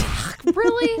 When,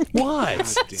 Really? What?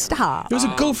 Stop. It was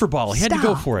a gopher ball. He had to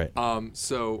go Stop. for it.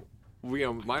 so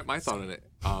my thought on it,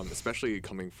 especially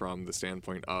coming from the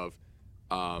standpoint of,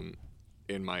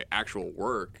 in my actual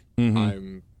work,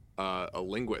 I'm a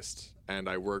linguist and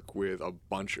I work with a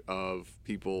bunch of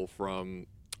people from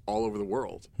all over the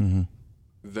world.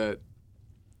 That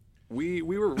we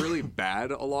were really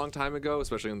bad a long time ago,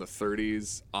 especially in the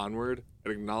 30s onward,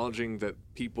 at acknowledging that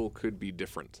people could be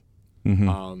different.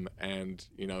 And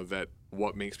that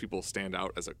what makes people stand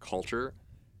out as a culture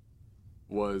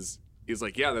is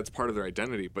like, yeah, that's part of their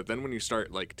identity. But then when you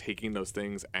start like taking those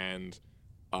things and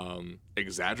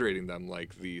exaggerating them,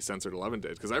 like the Censored 11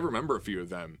 did, because I remember a few of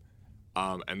them,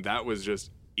 and that was just,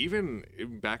 even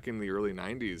back in the early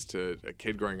 90s to a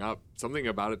kid growing up, something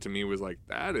about it to me was like,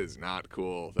 that is not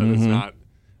cool. That is not,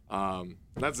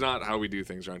 that's not how we do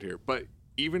things around here. But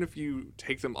even if you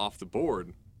take them off the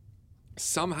board,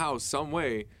 somehow, some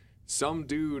way, some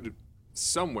dude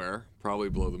somewhere, probably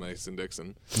below the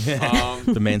Mason-Dixon.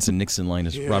 The Manson-Nixon line,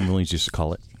 as Robin Williams used to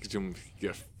call it.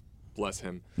 Yeah, bless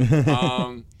him.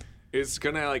 Is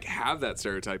gonna like have that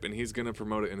stereotype, and he's gonna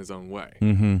promote it in his own way.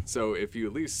 So if you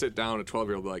at least sit down a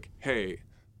 12-year-old, be like, "Hey,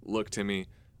 look, Timmy.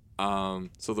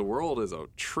 So the world is a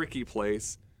tricky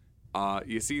place.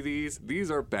 You see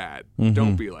these are bad.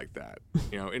 Don't be like that.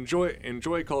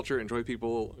 Enjoy culture, enjoy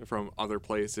people from other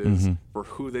places for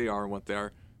who they are and what they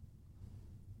are.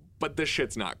 But this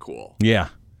shit's not cool. Yeah,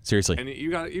 seriously. And you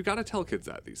got to tell kids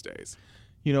that these days.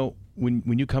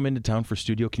 When you come into town for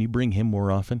studio, can you bring him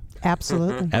more often?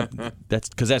 Absolutely.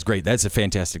 That's great. That's a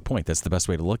fantastic point. That's the best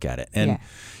way to look at it. And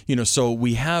so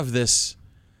we have this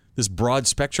broad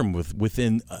spectrum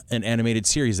within an animated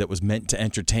series that was meant to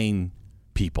entertain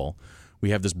people. We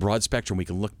have this broad spectrum. We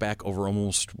can look back over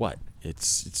almost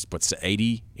it's what's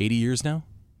 80 years now.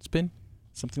 It's been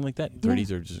something like that.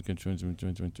 30s or just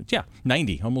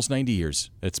 90, almost 90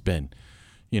 years. It's been.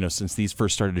 Since these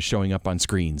first started showing up on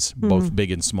screens, both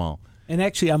big and small. And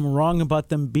actually, I'm wrong about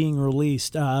them being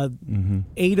released.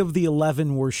 8 of the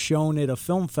 11 were shown at a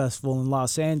film festival in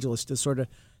Los Angeles to sort of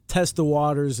test the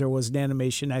waters. There was an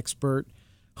animation expert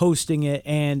hosting it.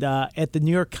 And at the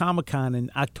New York Comic Con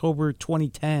in October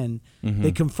 2010,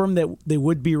 they confirmed that they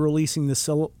would be releasing the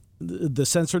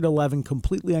Censored 11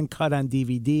 completely uncut on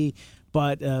DVD.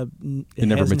 But it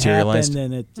never materialized,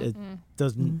 and it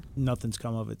doesn't. Nothing's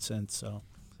come of it since. So.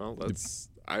 Well,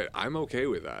 I'm okay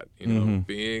with that.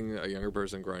 Being a younger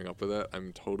person growing up with it,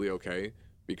 I'm totally okay,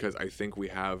 because I think we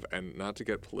have, and not to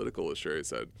get political, as Sherry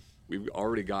said, we've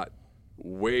already got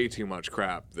way too much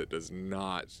crap that does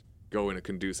not go in a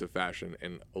conducive fashion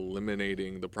in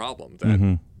eliminating the problem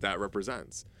that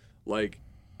represents. Like,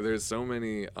 there's so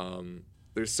many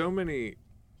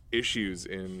issues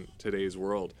in today's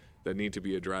world that need to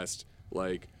be addressed,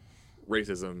 like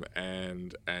racism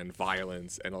and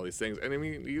violence and all these things. And I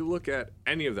mean, you look at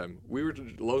any of them. We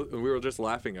were just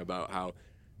laughing about how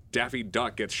Daffy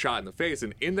Duck gets shot in the face,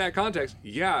 and in that context,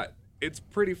 yeah, it's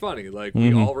pretty funny. Like,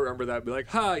 we all remember that, be like,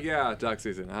 ha, yeah, duck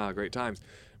season, great times.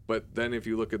 But then if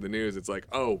you look at the news, it's like,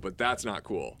 oh, but that's not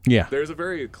cool. Yeah, there's a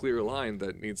very clear line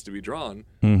that needs to be drawn.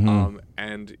 And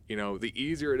the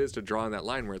easier it is to draw on that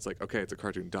line, where it's like, okay, it's a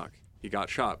cartoon duck. He got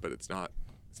shot, but it's not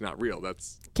real.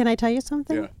 Can I tell you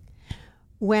something? Yeah.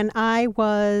 When I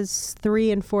was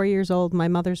 3 and 4 years old, my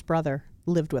mother's brother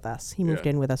lived with us. He moved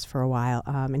in with us for a while,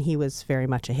 and he was very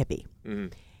much a hippie.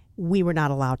 We were not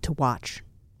allowed to watch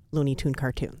Looney Tune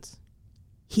cartoons.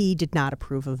 He did not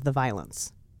approve of the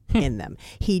violence in them.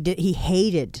 He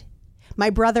hated. My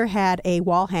brother had a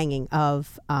wall hanging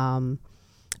of the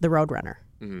Roadrunner,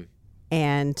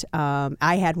 and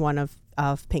I had one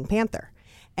of Pink Panther.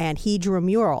 And he drew a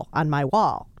mural on my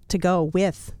wall to go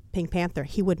with Pink Panther.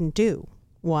 He wouldn't do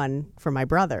one for my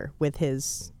brother with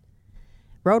his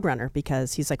Roadrunner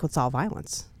because he's like, it's all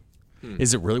violence.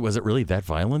 Was it really that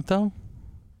violent though?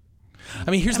 I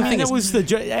mean, here's the thing. It was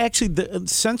the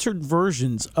censored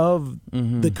versions of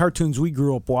the cartoons we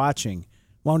grew up watching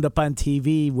wound up on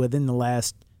TV within the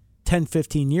last 10,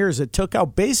 15 years. It took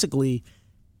out basically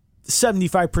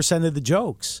 75% of the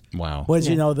jokes. Wow. Was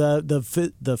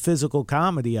the physical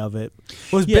comedy of it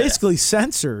was basically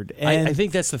censored, and I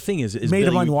think that's the thing is made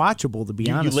them unwatchable, to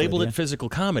be honest. You labeled it physical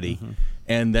comedy,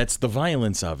 and that's the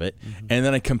violence of it. And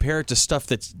then I compare it to stuff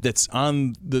that's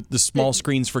on the small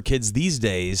screens for kids these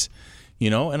days.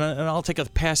 and I'll take a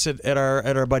pass at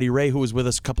our buddy Ray, who was with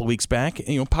us a couple of weeks back.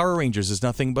 Power Rangers is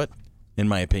nothing but, in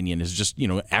my opinion, is just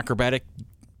acrobatic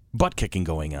butt kicking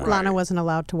going on. Lana wasn't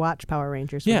allowed to watch Power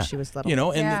Rangers when she was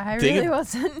little. And I really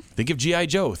wasn't. Think of G.I.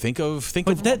 Joe. Think of.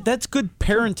 That's good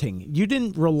parenting. You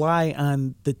didn't rely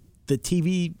on the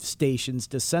TV stations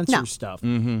to censor stuff.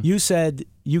 Mm-hmm. You said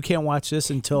you can't watch this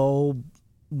until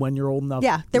when you're old enough.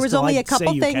 Yeah, there was only a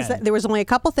couple things. There was only a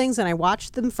couple things, and I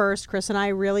watched them first. Chris and I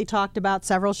really talked about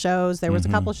several shows. There was a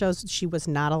couple shows she was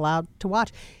not allowed to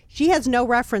watch. She has no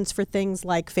reference for things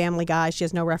like Family Guy. She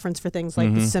has no reference for things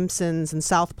like The Simpsons and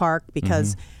South Park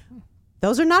because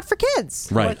those are not for kids.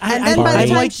 Right. And then by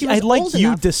the time she was I'd like old you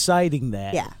enough, deciding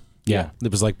that. Yeah.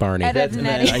 It was like Barney. Ed, Ed, and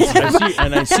Eddie.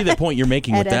 I see the point you're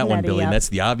making with Ed, that Ed, one, Eddie, Billy, and yeah. that's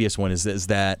the obvious one. Is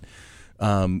that,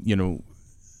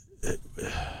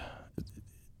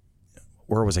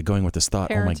 where was I going with this thought?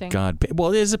 Oh my Parenting. God!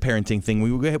 Well, it is a parenting thing.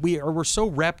 We're so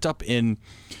wrapped up in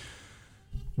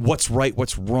what's right,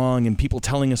 what's wrong, and people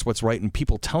telling us what's right and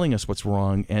people telling us what's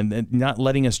wrong, and not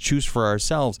letting us choose for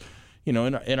ourselves. In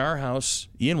our house,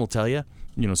 Ian will tell you,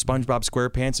 SpongeBob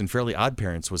SquarePants and Fairly Odd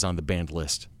Parents was on the banned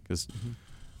list because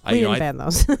we didn't ban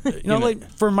those. Like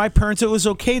for my parents, it was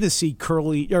okay to see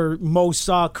Curly or Mo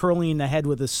saw Curly in the head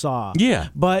with a saw. Yeah.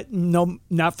 But no,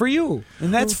 not for you,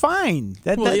 and that's fine.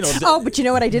 That's But you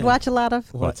know what I did watch a lot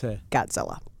of? What's that?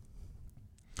 Godzilla.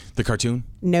 the cartoon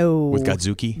No. with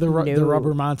Godzuki. The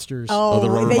rubber monsters. the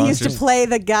rubber they used monsters. to play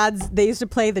They used to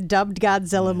play the dubbed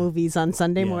Godzilla movies on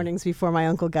Sunday mornings before my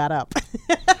uncle got up.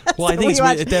 Well, I think we it's,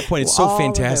 watched at that point it's so all of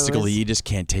fantastical that those. you just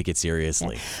can't take it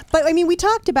seriously. But I mean, we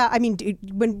talked about. I mean,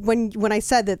 when I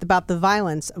said that about the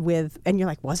violence and you're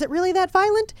like, was it really that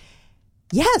violent?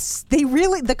 Yes,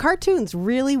 the cartoons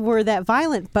really were that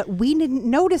violent, but we didn't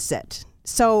notice it.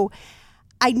 So,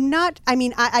 I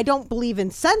don't believe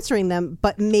in censoring them,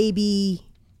 but maybe.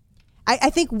 I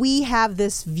think we have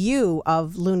this view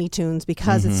of Looney Tunes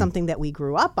because it's something that we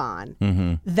grew up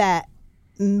on. That.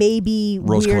 Maybe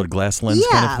rose-colored glass lens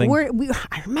kind of thing.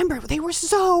 I remember they were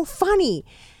so funny,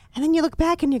 and then you look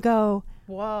back and you go,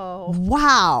 Whoa.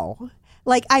 wow.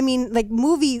 Like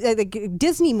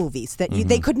Disney movies that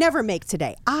they could never make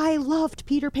today. I loved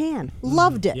Peter Pan.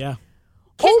 Loved it. Yeah.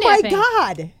 Oh my Kidnapping.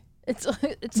 God. It's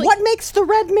like What makes the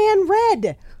red man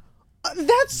red?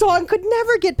 That song could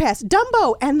never get past.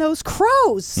 Dumbo and those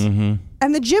crows.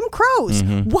 And the Jim Crows.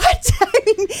 What? I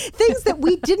mean, things that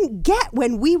we didn't get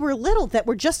when we were little that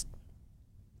were just...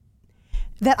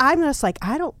 That I'm just like,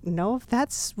 I don't know if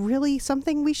that's really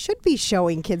something we should be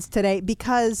showing kids today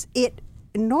because it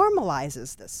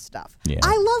normalizes this stuff. Yeah.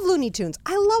 I love Looney Tunes.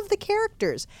 I love the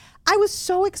characters. I was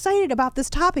so excited about this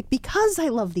topic because I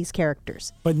love these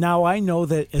characters. But now I know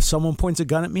that if someone points a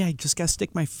gun at me, I just got to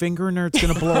stick my finger in there. It's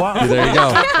going to blow out. There you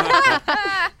go.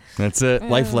 That's it.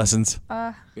 Life lessons.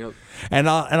 And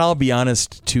I'll be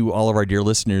honest to all of our dear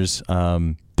listeners.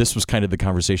 This was kind of the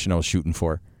conversation I was shooting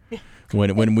for.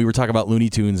 When we were talking about Looney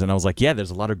Tunes, and I was like, yeah, there's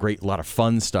a lot of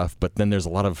fun stuff, but then there's a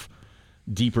lot of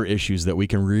deeper issues that we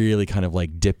can really kind of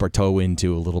like dip our toe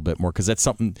into a little bit more, because that's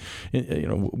something,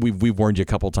 we've warned you a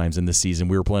couple times in this season.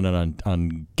 We were planning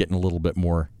on getting a little bit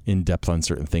more in depth on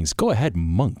certain things. Go ahead,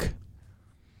 Monk,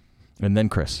 and then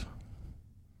Chris,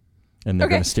 and they're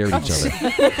going to stare at each other.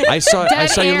 I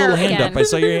saw your little hand again. up. I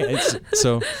saw your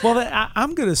so. Well,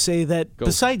 I'm going to say that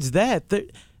besides that,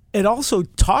 it also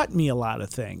taught me a lot of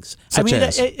things. Such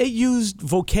as? It used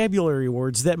vocabulary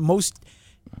words that most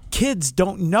kids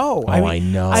don't know. I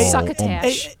know.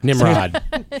 Succotash. Nimrod.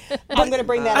 I'm going to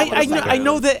bring that up. I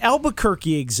know that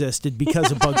Albuquerque existed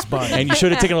because of Bugs Bunny. And you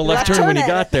should have taken a left turn when you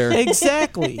got there.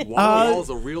 Exactly. Wall is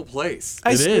a real place.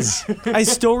 It is. I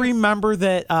still remember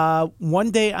that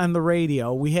one day on the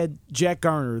radio, we had Jack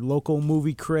Garner, local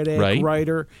movie critic,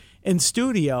 writer, in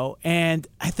studio, and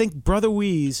I think Brother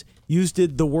Weeze used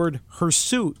the word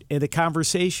hirsute in a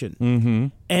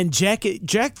conversation. And Jack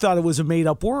thought it was a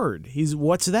made-up word.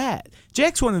 What's that?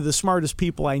 Jack's one of the smartest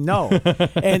people I know.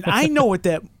 And I know what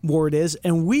that word is,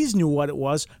 and Weeze knew what it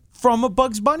was from a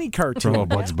Bugs Bunny cartoon. From a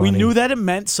Bugs Bunny. We knew that it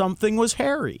meant something was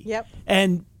hairy. Yep.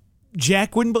 And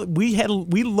Jack wouldn't.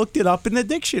 We looked it up in the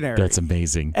dictionary. That's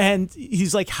amazing. And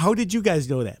he's like, "How did you guys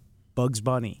know that?" Bugs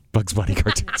Bunny. Bugs Bunny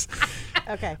cartoons.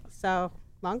 Okay, so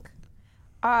Monk.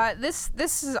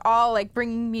 This is all like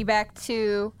bringing me back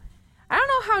to, I don't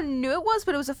know how new it was,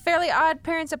 but it was a Fairly Odd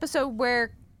Parents episode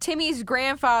where Timmy's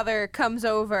grandfather comes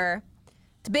over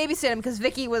to babysit him because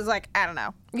Vicky was like, I don't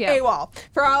know, AWOL,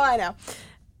 for all I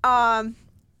know.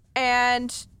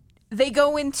 And they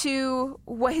go into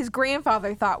what his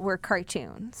grandfather thought were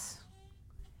cartoons.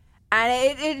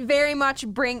 And it very much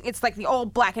it's like the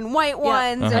old black and white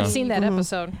ones. I've seen that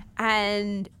episode.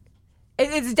 And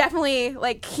it's definitely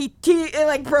like it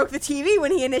like broke the TV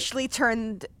when he initially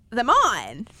turned them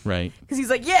on. Right. Because he's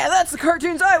like, yeah, that's the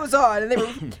cartoons I was on,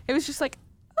 and it was just like,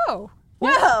 oh,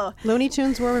 well. Looney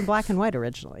Tunes were in black and white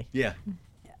originally. Yeah.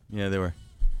 Yeah, they were.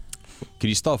 Could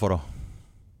you stall photo?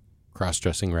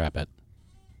 Cross-dressing rabbit.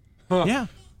 Yeah.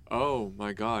 Oh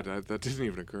my God, that didn't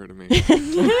even occur to me.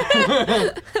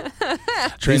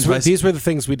 These were the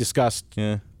things we discussed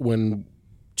Yeah. when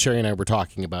Sherry and I were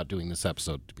talking about doing this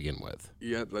episode to begin with.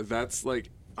 Yeah, that's like,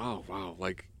 oh wow,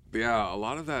 like yeah, a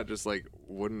lot of that just like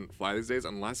wouldn't fly these days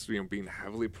unless being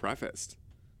heavily prefaced.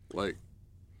 Like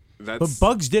that's. But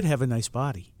Bugs did have a nice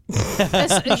body.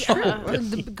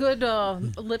 The good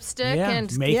lipstick Yeah,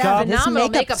 and makeup. His phenomenal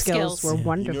makeup skills. skills were He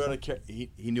wonderful. knew how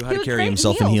to would carry create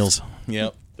himself in heels. heels.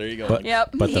 Yep. There you go. But, Yep.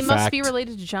 but He the must fact, be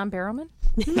related to John Barrowman.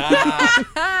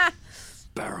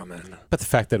 Barrowman. but the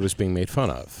fact that it was being made fun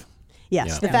of. Yes,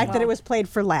 Yeah. the fact that it was played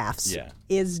for laughs Yeah.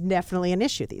 is definitely an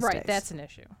issue these days. Right, that's an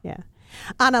issue. Yeah.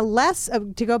 On a less,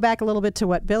 to go back a little bit to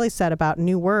what Billy said about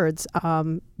new words,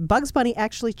 Bugs Bunny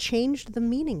actually changed the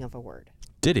meaning of a word.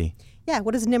 Did he? Yeah,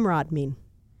 what does Nimrod mean?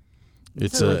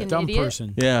 It's Like a an Dumb idiot.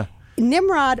 person. yeah.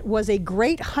 Nimrod was a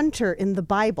great hunter in the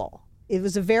Bible. It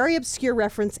was a very obscure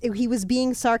reference. He was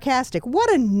being sarcastic.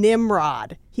 What a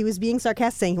Nimrod. He was being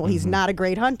sarcastic, saying, well, he's not a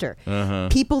great hunter.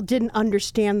 People didn't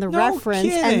understand the No reference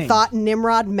kidding. and thought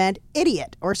Nimrod meant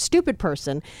idiot or stupid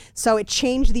person. So it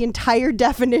changed the entire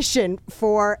definition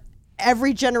for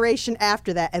every generation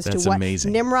after that as That's to what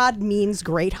amazing. Nimrod means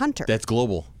great hunter. That's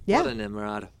global. yeah. What a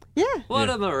Nimrod. Yeah. What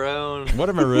a maroon. What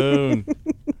a maroon.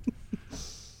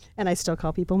 And I still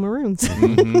call people maroons.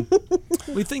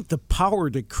 We think the power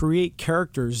to create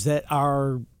characters that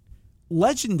are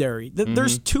legendary.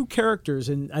 There's two characters,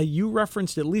 and you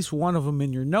referenced at least one of them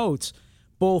in your notes.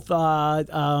 Both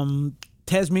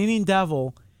Tasmanian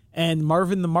Devil and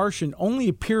Marvin the Martian only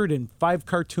appeared in 5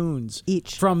 cartoons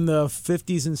Each. from the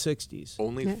 50s and 60s.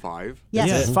 Only 5?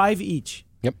 Yes. Yeah, 5 each.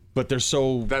 But they're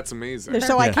so That's amazing. They're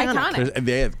so Yeah. iconic.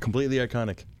 they're completely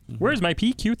iconic. Where's my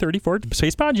PQ-34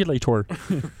 space modulator?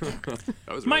 That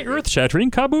was My really good. earth-shattering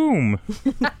kaboom!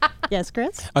 Yes,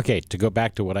 Chris? Okay, to go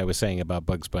back to what I was saying about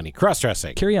Bugs Bunny.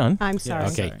 Cross-dressing. Carry on. I'm sorry.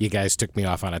 Okay, you guys took me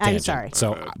off on a I'm tangent. sorry.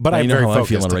 So, but Now I'm you know very how I focused,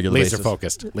 feel on a regular laser basis.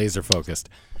 focused, laser focused.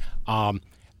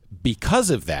 Because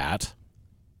of that,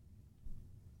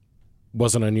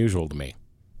 wasn't unusual to me.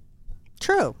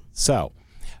 True. So,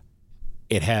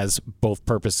 it has both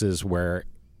purposes where,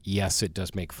 yes, it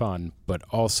does make fun, but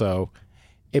also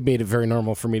it made it very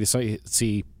normal for me to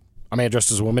see a man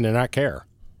dressed as a woman and not care.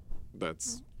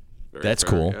 That's very That's fair,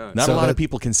 cool. yeah. Not So a lot that- of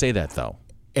people can say that, though.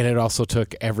 And it also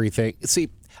took everything. See,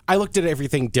 I looked at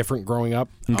everything different growing up.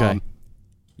 Okay.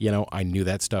 I knew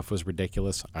that stuff was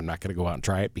ridiculous. I'm not going to go out and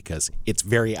try it because it's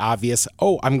very obvious.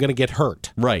 Oh, I'm going to get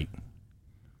hurt. Right.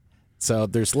 So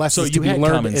there's lessons So to you be had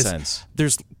learned. common sense.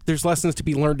 There's lessons to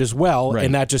be learned as well, Right.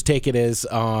 and not just take it as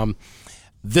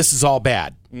this is all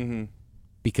bad. Mm-hmm.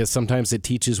 Because sometimes it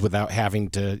teaches without having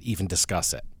to even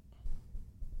discuss it.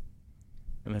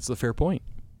 And that's the fair point.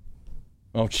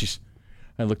 Oh, jeez.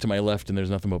 I look to my left, and there's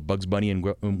nothing but Bugs Bunny and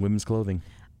women's clothing.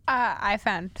 I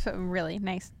found some really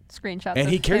nice screenshots. And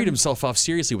he of carried him. himself off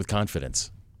seriously with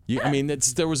confidence. I mean,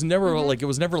 it was never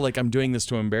like I'm doing this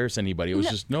to embarrass anybody. It was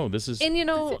just this is.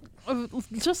 And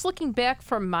just looking back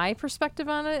from my perspective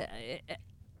on it,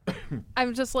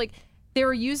 I'm just like they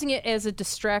were using it as a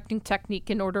distracting technique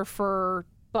in order for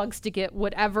Bugs to get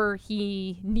whatever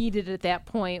he needed at that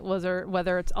point,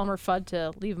 whether it's Elmer Fudd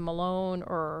to leave him alone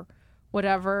or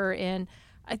whatever. And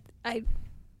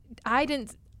I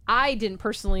didn't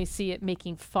personally see it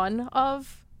making fun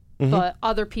of. But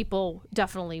other people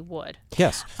definitely would.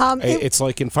 Yes. It- It's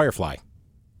like in Firefly.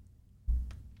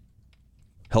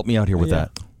 Help me out here with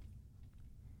that.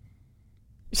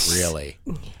 Really?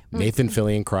 Nathan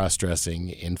Fillion cross-dressing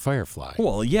in Firefly.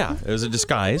 Well, yeah, it was a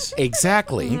disguise.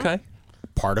 Exactly. Okay.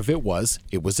 Part of it was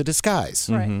a disguise.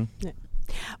 Right.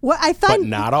 What I find, But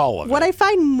not all of what it. I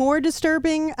find more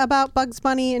disturbing about Bugs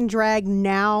Bunny in drag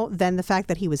now than the fact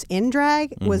that he was in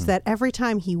drag was that every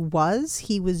time he was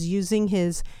using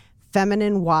his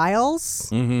feminine wiles,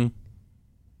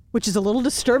 which is a little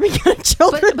disturbing in a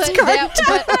children's cartoon.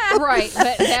 But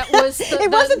that was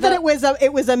It wasn't that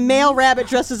it was a male rabbit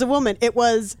dressed as a woman. It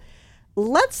was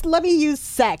let me use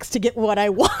sex to get what I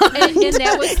want. and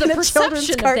that was the in a children's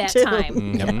perception of that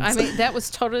cartoon. time. I mean, that was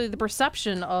totally the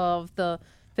perception of the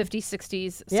 50s,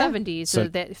 60s, Yeah. 70s, So-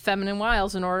 that feminine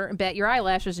wiles in order and bat your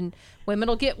eyelashes, and women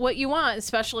will get what you want,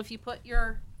 especially if you put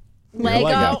your leg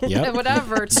leg out out, yep. and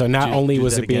whatever. So not only do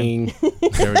was that it being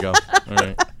There we go. All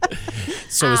right.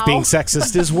 So it's being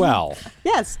sexist as well.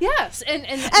 Yes. Yes, and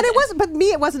it wasn't. But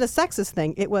me, it wasn't a sexist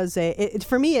thing. It was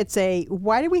for me, it's a.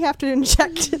 Why do we have to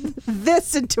inject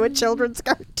this into a children's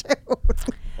cartoon?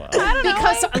 I don't know.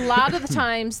 Because a lot of the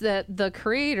times that the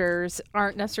creators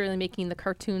aren't necessarily making the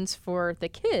cartoons for the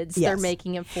kids; they're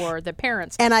making it for the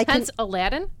parents. And hence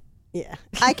Aladdin. Yeah,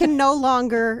 I can no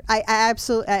longer. I'm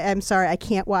sorry. I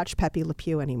can't watch Pepe Le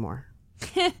Pew anymore.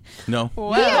 No.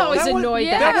 Wow. He always annoyed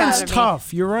the heck That out one's of me.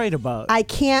 tough. You're right about. I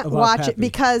can't about watch Pepe. it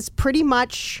because pretty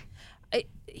much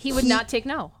He would not take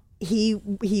no. he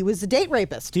was a date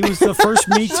rapist. He was the first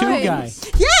Me Too guy.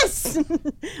 Yes.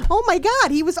 Oh my God,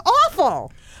 he was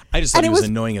awful. I just thought he was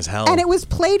annoying as hell. And it was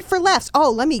played for laughs. Oh,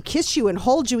 let me kiss you and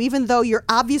hold you, even though you're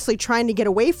obviously trying to get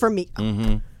away from me.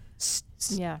 Mm-hmm.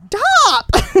 Yeah. Stop.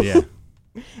 Yeah.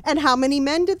 And how many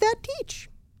men did that teach?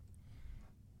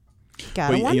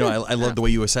 But, you know, I love the way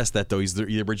you assessed that, though. He's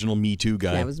the original Me Too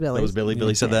guy. That was Billy. That was Billy.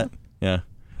 Billy said that. Yeah.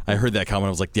 I heard that comment. I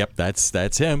was like, "Yep,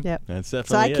 that's him. Yep. That's So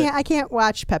definitely I can't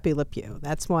watch Pepe Le Pew.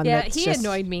 That's one. Yeah, that's he just,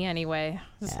 annoyed me anyway.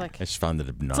 It's I just found it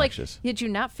it's obnoxious. like, did you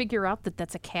not figure out that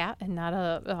that's a cat and not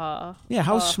a Yeah,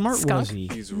 how smart skunk? was he?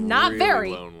 He's Not really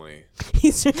very. lonely.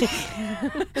 He's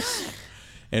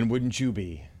And wouldn't you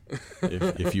be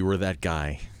if you were that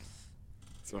guy?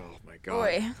 Oh my God!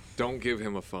 Boy. Don't give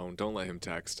him a phone. Don't let him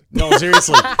text. No,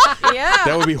 seriously. Yeah.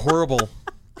 That would be horrible.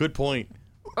 Good point.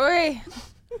 Oi.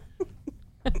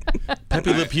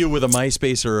 Pepe Le Pew with a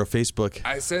MySpace or a Facebook.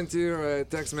 I sent you a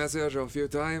text message a few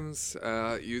times.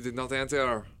 You did not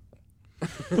answer.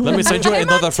 Let me send you I'm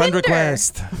another on friend Tinder.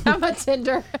 request. I'm on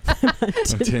Tinder.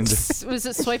 On Tinder. Was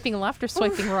it swiping left or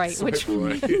swiping right? Which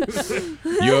one?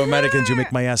 You Americans, you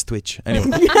make my ass twitch.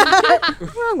 Anyway,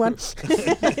 wrong one.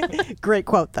 Great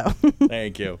quote, though.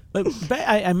 thank you. But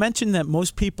I mentioned that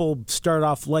most people start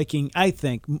off liking, I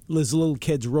think, as little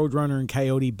kids, Roadrunner and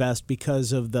Coyote best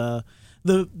because of the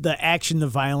action, the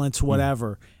violence,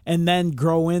 whatever, and then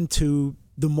grow into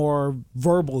the more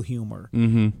verbal humor,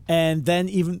 and then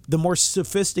even the more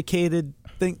sophisticated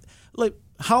thing. Like,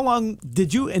 how long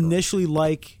did you initially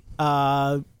like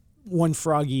One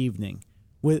Froggy Evening?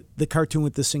 With the cartoon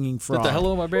with the singing frog.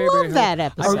 Hello, my baby. Love that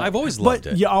episode. I've always loved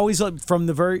But it. you always from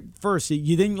the very first.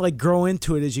 You didn't like grow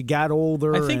into it as you got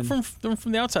older. I think and-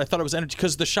 from the outside, I thought it was energy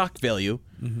because the shock value.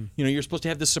 You know, you're supposed to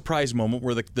have this surprise moment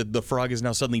where the frog is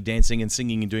now suddenly dancing and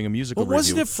singing and doing a musical But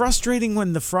wasn't review. it frustrating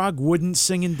when the frog wouldn't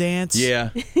sing and dance? Yeah,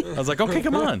 I was like, okay,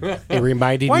 come on. It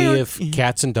reminded Why me aren't- of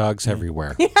cats and dogs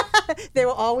everywhere. They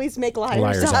will always make liars,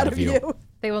 Liars out of you.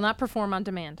 They will not perform on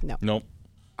demand. No. Nope.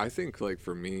 I think, like,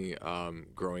 for me,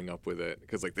 growing up with it,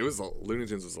 because, like, Looney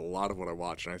Tunes was a lot of what I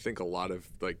watched, and I think a lot of,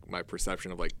 like, my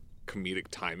perception of, like, comedic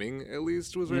timing, at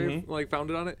least, was very, like,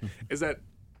 founded on it, is that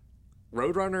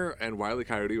Roadrunner and Wile E.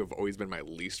 Coyote have always been my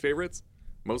least favorites,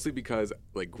 mostly because,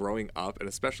 like, growing up, and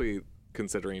especially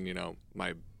considering, you know,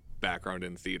 my background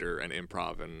in theater and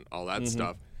improv and all that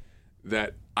stuff,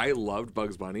 that I loved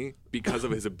Bugs Bunny because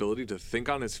of his ability to think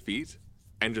on his feet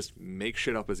and just make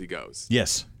shit up as he goes.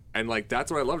 Yes. And, like, that's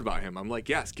what I loved about him. I'm like,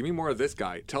 yes, give me more of this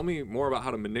guy. Tell me more about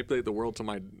how to manipulate the world to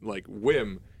my, like,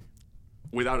 whim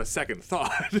without a second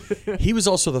thought. He was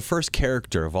also the first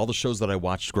character of all the shows that I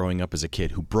watched growing up as a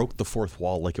kid who broke the fourth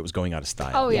wall like it was going out of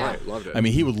style. Oh yeah. Right, loved it. I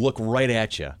mean, he would look right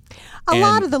at you. A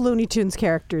lot of the Looney Tunes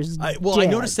characters. I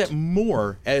noticed that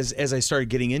more as I started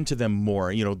getting into them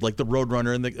more. You know, like the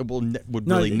Roadrunner and would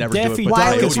really never Daffy do it. But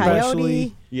Wile E. Coyote, Coyote.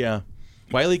 especially. yeah.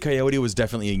 Wile E. Coyote was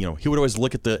definitely, you know, he would always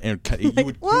look at he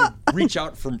would reach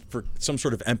out for some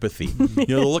sort of empathy. You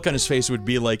know, the look on his face would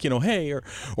be like, you know, hey,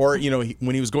 or you know,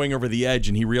 when he was going over the edge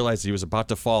and he realized he was about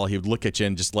to fall, he would look at you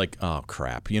and just like, oh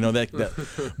crap, you know that.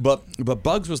 But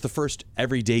Bugs was the first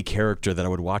everyday character that I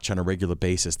would watch on a regular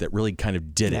basis that really kind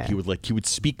of did it. He would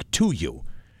speak to you.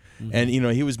 And you know,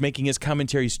 he was making his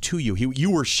commentaries to you.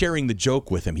 You were sharing the joke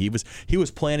with him. He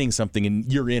was planning something and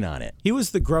you're in on it. He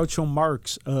was the Groucho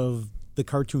Marx of the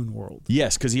cartoon world.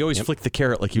 Yes, because he always flicked the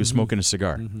carrot like he was smoking a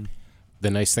cigar. The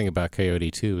nice thing about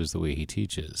Coyote, too, is the way he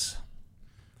teaches.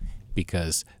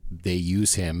 Because they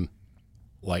use him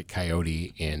like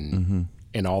Coyote in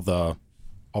all the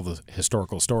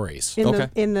historical stories.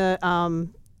 in the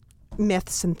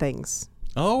myths and things.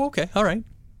 Oh, okay. All right.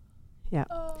 Yeah.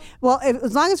 Well,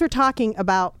 as long as we're talking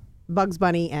about Bugs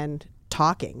Bunny and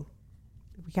talking,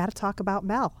 we got to talk about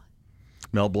Mel.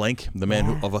 Mel Blanc, the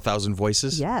man of 1,000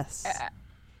 voices. Yes.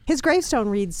 His gravestone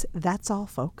reads, "That's all,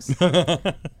 folks."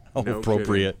 How No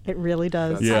appropriate. It really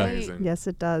does. That's Yeah. amazing. Yes,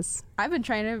 it does. I've been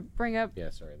trying to bring up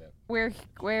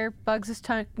where Bugs is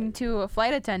talking to a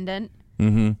flight attendant.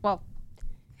 Well,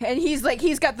 and he's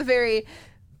got the very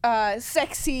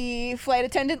sexy flight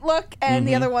attendant look, and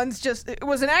the other one's just it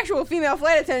was an actual female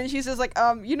flight attendant. She says like,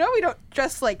 we don't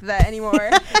dress like that anymore,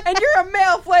 and you're a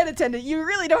male flight attendant. You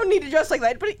really don't need to dress like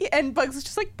that. And Bugs is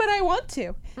just like, but I want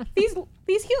to.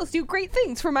 These heels do great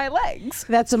things for my legs.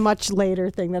 That's a much later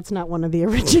thing. That's not one of the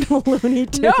original Looney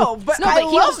Tunes. No, but I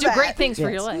heels love do that. great things for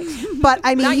your legs. But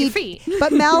I mean, Not your feet.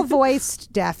 But Mel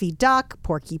voiced Daffy Duck,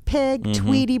 Porky Pig,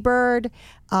 Tweety Bird,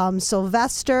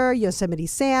 Sylvester, Yosemite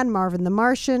Sam, Marvin the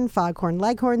Martian, Foghorn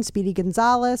Leghorn, Speedy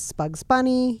Gonzales, Bugs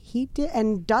Bunny. He did,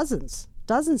 and dozens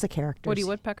of characters. Woody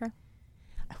Woodpecker.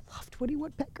 I loved Woody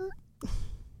Woodpecker.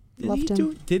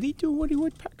 Did he do Woody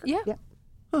Woodpecker? Yeah. Yeah.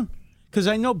 Because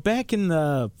I know back in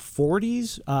the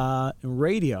 40s, in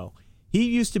radio, he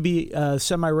used to be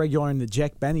semi-regular in the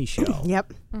Jack Benny Show.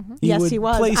 Yep. Yes, he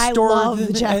was. I love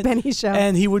the Jack Benny Show.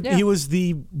 And he was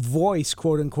the voice,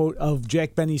 quote unquote, of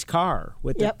Jack Benny's car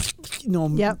with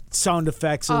the sound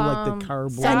effects of like the car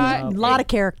blowing up. A lot of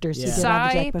characters. He did on the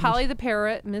Cy, Jack Benny Polly Show. the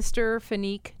Parrot, Mr.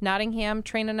 Fanique, Nottingham,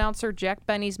 train announcer, Jack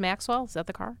Benny's Maxwell. Is that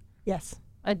the car? Yes.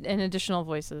 And additional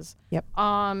voices. Yep.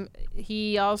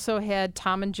 He also had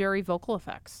Tom and Jerry vocal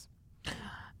effects.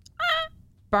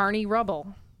 Barney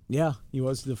Rubble. Yeah, he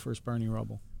was the first Barney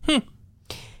Rubble.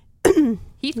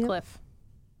 Heathcliff.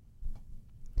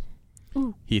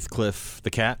 Heathcliff the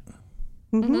cat.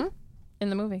 In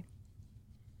the movie.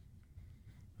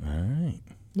 All right.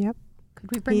 Yep.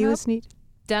 Could we bring He up was neat.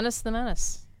 Dennis the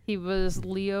Menace? He was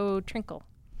Leo Trinkle.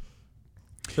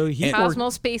 So he Cosmo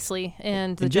Spacely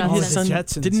and the Didn't his, Jetsons.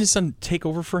 son, didn't his son take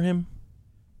over for him?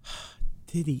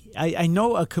 Did he? I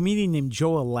know a comedian named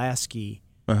Joe Alasky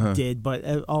did, but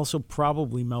also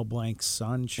probably Mel Blanc's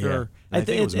son. Sure, Yeah. I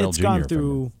think it was Mel it's Jr. gone if I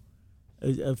through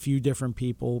a few different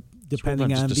people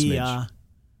depending on on just a the smidge.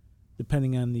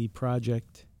 depending on the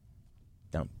project.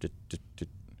 No.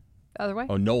 Other way?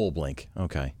 Oh, Noel Blanc.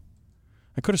 Okay.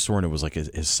 I could have sworn it was like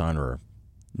his son or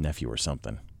nephew or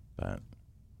something. But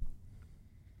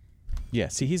yeah,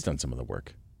 see, he's done some of the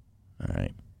work. All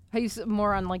right. He's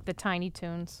more on like the Tiny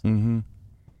Toons. Mm-hmm.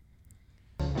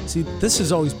 See, this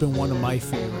has always been one of my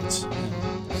favorites.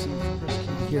 And see if Chris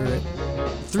can hear it.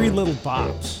 Three Little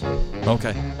Bops. Okay.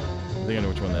 I think I know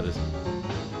which one that is.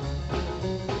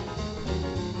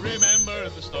 Remember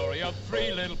the story of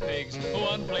three little pigs,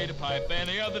 one played a pipe,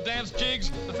 any other danced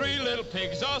jigs. The three little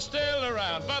pigs are still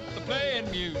around, but they're playing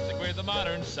music with a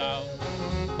modern sound.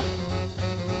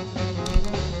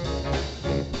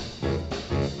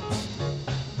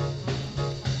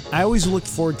 I always looked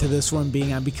forward to this one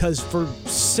being on because for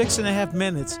 6.5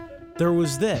 minutes there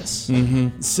was this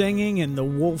singing and the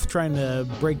wolf trying to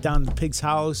break down the pig's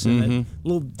house and a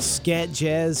little scat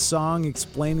jazz song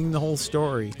explaining the whole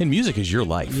story. And music is your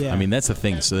life. Yeah. I mean, that's the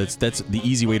thing. So that's the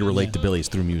easy way to relate to Billy is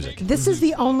through music. This is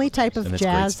the only type of And that's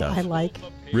great jazz stuff. I like.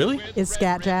 Really? Is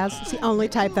scat jazz. It's the only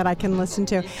type that I can listen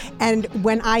to. And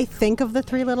when I think of the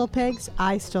Three Little Pigs,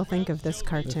 I still think of this The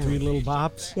cartoon. Three Little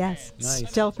Bops. Yes. Nice.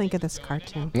 Still think of this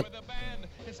cartoon.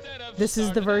 This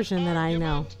is the version that I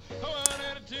know.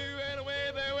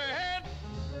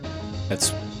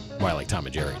 That's why I like Tom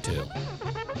and Jerry too.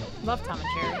 Love Tom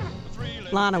and Jerry.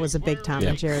 Lana was a big Tom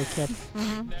and Jerry kid.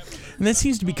 And that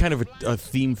seems to be kind of a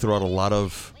theme throughout a lot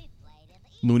of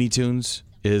Looney Tunes,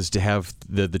 is to have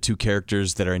the two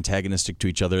characters that are antagonistic to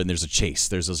each other, and there's a chase.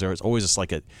 There's always just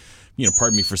like a,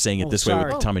 pardon me for saying it this way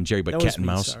sorry. with Tom and Jerry, but That cat was and me,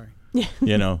 mouse.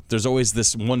 sorry. There's always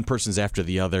this one person's after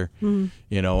the other, and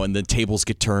the tables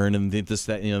get turned, and this,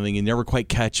 that, thing you never quite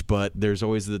catch, but there's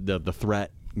always the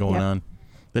threat going Yep. on.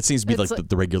 That seems to be It's like like-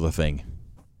 the regular thing.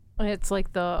 It's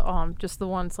like the just the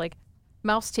ones like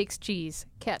mouse takes cheese,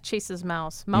 cat chases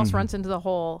mouse, mouse runs into the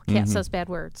hole, cat says bad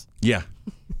words. Yeah.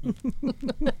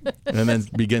 And then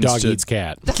begins Dog to eats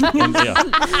cat. and,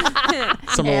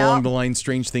 somewhere along the line,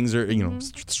 strange things are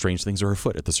strange things are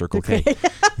afoot at the Circle K.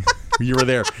 You were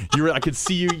there. I could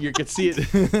see you. You could see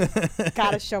it.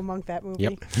 Gotta show Monk that movie.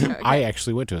 Yep. I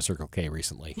actually went to a Circle K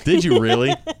recently. Did you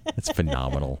really? That's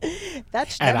phenomenal.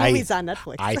 That And movie's on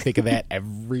Netflix. I think of that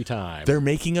every time. They're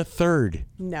making a third.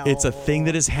 No. It's a thing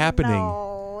that is happening.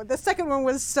 No, the second one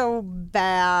was so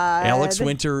bad. Alex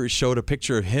Winter showed a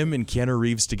picture of him and Keanu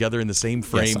Reeves together in the same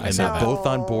frame, I and saw they're that. both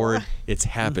on board. It's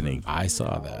happening. I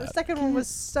saw The that. second one was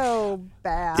so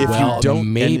bad. If Well, you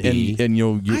don't, maybe- and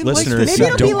you I listeners like, maybe who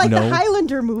it'll don't be like know, the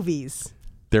Highlander movies.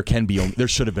 there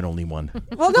should have been only one.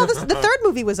 Well, no, the third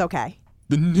movie was okay.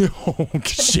 No,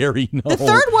 Sherry, no. The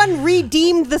third one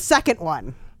redeemed the second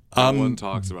one. No one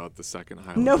talks about the second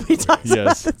Highlander. Nobody talks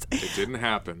Yes. about this. It didn't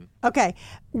happen. Okay,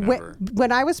 Never.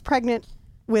 when I was pregnant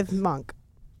with Monk,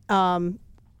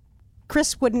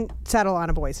 Chris wouldn't settle on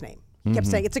a boy's name. He kept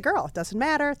saying, it's a girl. It doesn't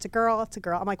matter. It's a girl. It's a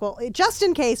girl. I'm like, well, just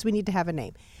in case, we need to have a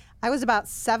name. I was about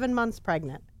 7 months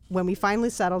pregnant when we finally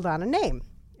settled on a name,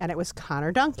 and it was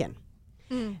Connor Duncan.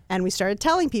 And we started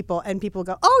telling people, and people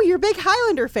go, oh, you're big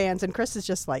Highlander fans. And Chris is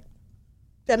just like,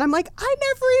 and I'm like, I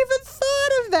never even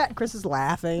thought of that. Chris is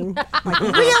laughing. I'm like,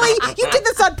 really? You did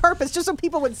this on purpose just so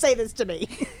people would say this to me.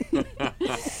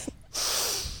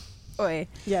 Oy.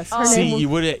 Yes. Her See, name you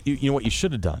would you know what you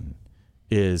should have done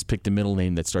is picked a middle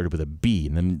name that started with a B,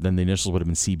 and then the initials would have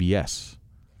been CBS.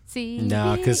 See?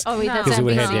 No, because Oh, wait, that's it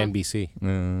would have had NBC.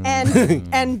 NBC.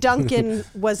 and Duncan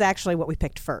was actually what we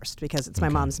picked first because it's my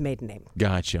mom's maiden name.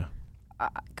 Gotcha.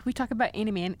 Can we talk about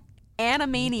Animaniacs?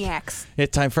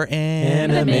 It's time for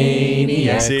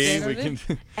Animaniacs. See, we can.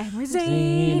 And we're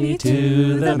zany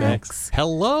to the max.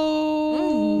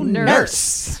 Hello,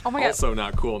 nurse. Oh my god. Also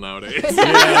not cool nowadays.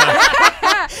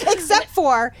 Except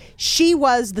for she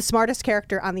was the smartest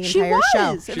character on the She entire was.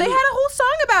 show. They had a whole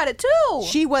song about it too.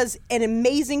 She was an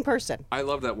amazing person. I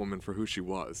love that woman for who she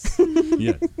was.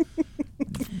 Yeah.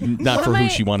 Not for who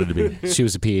she wanted to be. She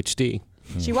was a PhD.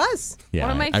 She was. Yeah,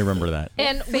 One of my I remember that.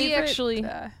 And we favorite, actually...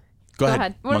 Go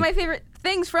ahead. One of my favorite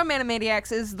things from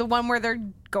Animaniacs is the one where they're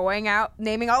going out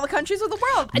naming all the countries of the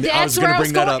world. I was going to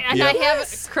bring that up. And I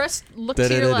have Chris look to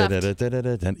your left.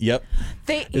 Yep.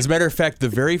 As a matter of fact, the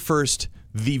very first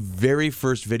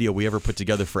video we ever put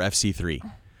together for FC3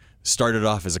 started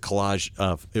off as a collage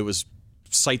of, it was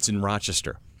sites in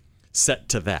Rochester set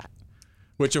to that,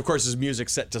 which of course is music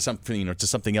set to something, to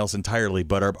something else entirely.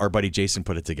 But our buddy Jason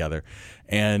put it together,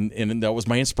 and that was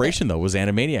my inspiration though. Was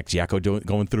Animaniacs, Yakko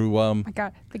going through. Oh my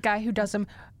god, the guy who does them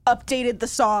updated the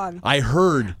song. I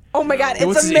heard. Oh my god,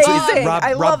 it's amazing.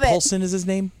 I love Rob it. Paulson is his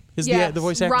name. Is the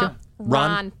voice actor?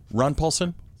 Ron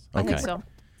Paulson. Okay. I think so.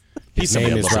 His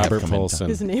name is Robert Paulson.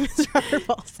 His name is Robert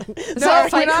Paulson. No,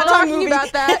 we're not talking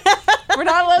about that. We're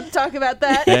not allowed to talk about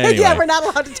that. Anyway. Yeah, we're not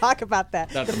allowed to talk about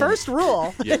that. Not the the first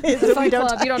rule Yeah. is that we don't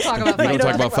Club. You don't talk about We Fight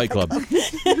don't talk Club. about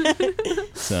Fight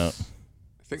Club. So. I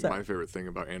think my favorite thing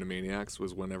about Animaniacs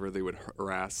was whenever they would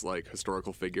harass like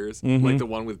historical figures, like the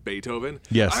one with Beethoven.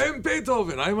 Yes. I am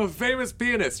Beethoven. I'm a famous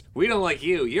pianist. We don't like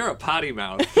you. You're a potty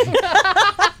mouth.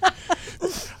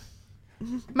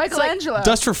 Michelangelo.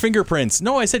 Dust for fingerprints.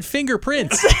 No, I said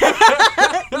fingerprints.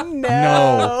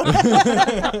 No.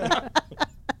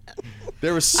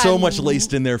 There was so much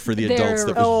laced in there for the adults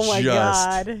that was Oh my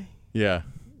just. God. Yeah.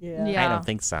 Yeah. I don't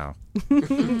think so.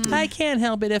 I can't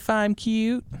help it if I'm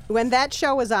cute. When that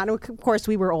show was on, of course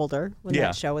we were older when Yeah.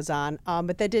 that show was on,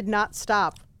 but that did not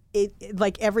stop.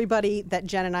 Like everybody that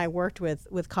Jen and I worked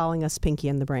with calling us Pinky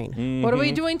and the Brain. What are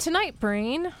we doing tonight,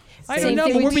 Brain? I don't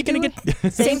know, but we're going to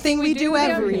get. Same thing we do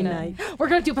every night. We're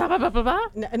going to do blah, blah, blah, blah, blah.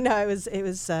 No, it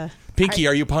was. Pinky,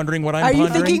 are you pondering what I'm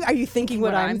pondering? Are you thinking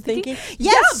what I'm thinking?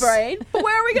 Yes, Brain. But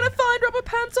where are we gonna find rubber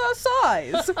pants our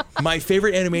size? My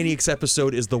favorite Animaniacs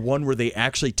episode is the one where they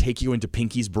actually take you into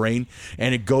Pinky's brain,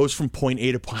 and it goes from point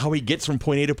A to how he gets from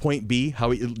point A to point B.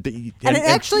 And it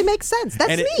actually makes sense.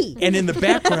 That's me. And in the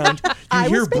background, you I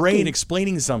hear was Brain Pinky.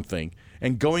 explaining something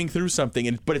and going through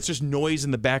something, but it's just noise in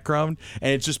the background,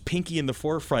 and it's just Pinky in the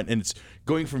forefront, and it's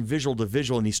going from visual to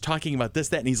visual, and he's talking about this,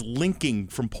 that, and he's linking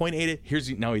from point A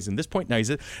to now he's in this point, now he's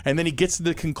and then he gets to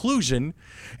the conclusion,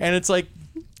 and it's like,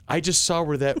 I just saw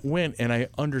where that went, and I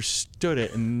understood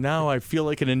it, and now I feel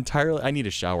like I need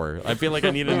a shower. I feel like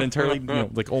I need an entirely,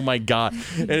 like, oh my God.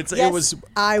 And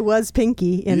I was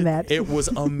Pinky in that. It was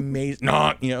amazing.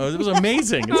 It was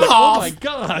amazing. It's like, oh my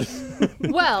God.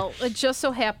 Well, it just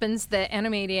so happens that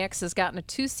Animaniacs has gotten a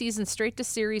 2-season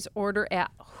straight-to-series order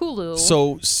at Hulu.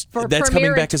 So for that's premiere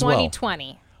coming back in as well.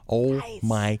 2020. Oh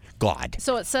my God.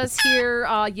 So it says here,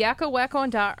 Yakko, Wacko,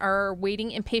 and Dot are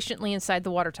waiting impatiently inside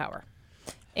the water tower.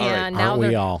 And now Aren't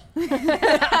we all? the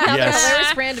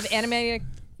hilarious brand of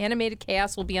animated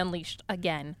chaos will be unleashed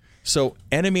again. So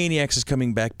Animaniacs is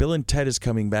coming back. Bill and Ted is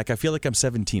coming back. I feel like I'm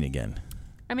 17 again.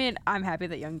 I mean, I'm happy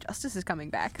that Young Justice is coming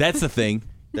back. That's the thing.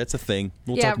 That's the thing.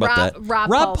 We'll Yeah, talk about that.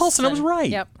 Rob Paulson. I was right.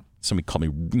 Yep. Somebody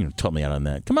called me, told me out on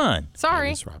that. Come on.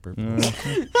 Sorry. It's Robert.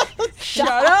 Shut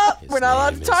up! His We're not allowed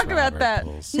name to is talk about Robert that.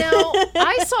 Paulson. Now,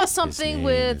 I saw something name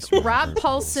with is Robert Rob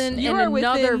Paulson You and are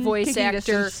another within voice kicking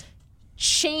actor distance.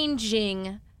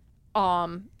 changing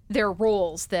their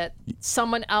roles, that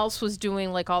someone else was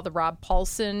doing like all the Rob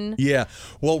Paulson. Yeah.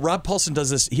 Well, Rob Paulson does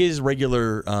this. He has a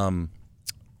regular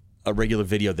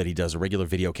video that he does, a regular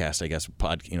video cast, I guess,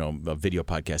 a video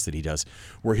podcast that he does,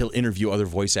 where he'll interview other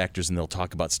voice actors and they'll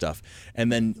talk about stuff.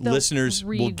 And then listeners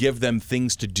will give them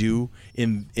things to do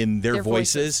in their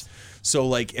voices. So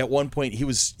like at one point he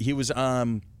was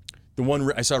The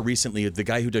one I saw recently, the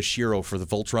guy who does Shiro for the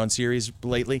Voltron series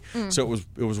lately. So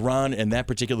it was Ron and that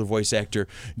particular voice actor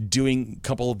doing a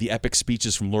couple of the epic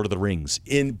speeches from Lord of the Rings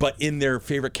but in their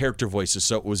favorite character voices.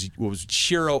 So it was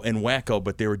Shiro and Wacko,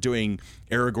 but they were doing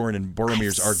Aragorn and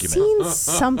Boromir's argument. Seen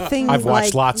something. I've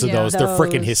watched lots of those. They're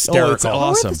freaking hysterical. It's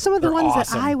awesome. What were some of the They're ones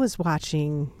awesome. that I was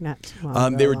watching? Not too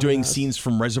long They ago were doing on those. scenes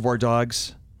from Reservoir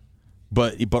Dogs,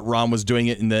 but Ron was doing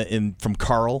it from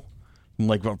Carl.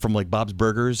 From Bob's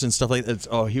Burgers and stuff like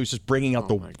that. He was just bringing out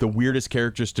the weirdest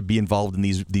characters to be involved in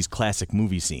these classic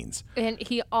movie scenes. And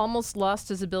he almost lost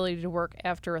his ability to work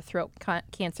after a throat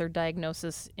cancer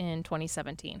diagnosis in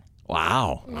 2017.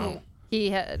 Wow. He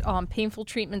had painful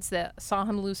treatments that saw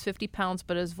him lose 50 pounds,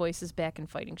 but his voice is back in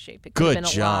fighting shape. It could have Good been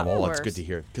a job. lot Oh, worse. that's good to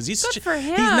hear. Because he's for he's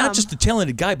not him. just a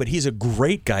talented guy, but he's a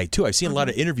great guy too. I've seen a lot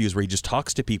of interviews where he just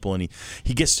talks to people and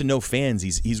he gets to know fans.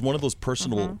 He's one of those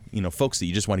personal folks that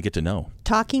you just want to get to know.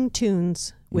 Talking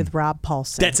Tunes with Rob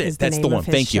Paulson. That's it. is That's the the name one. of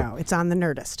his Thank you. show. It's on the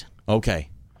Nerdist. Okay,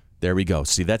 there we go.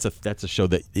 See, that's a show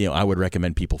that I would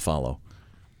recommend people follow.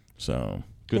 So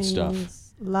good stuff. Things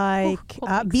like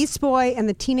Beast Boy and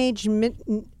the Teenage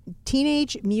Mutant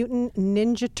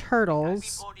Ninja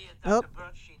Turtles. Oh,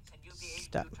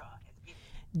 stop.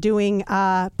 Doing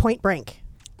Point Break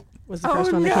was the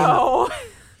first one that came up.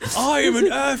 I am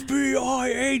an FBI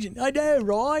agent. I know,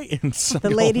 right? The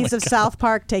ladies of South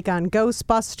Park take on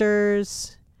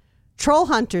Ghostbusters. Troll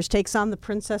Hunters takes on The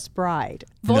Princess Bride.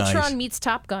 Voltron Nice. meets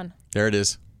Top Gun. There it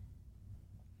is.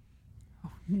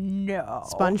 No.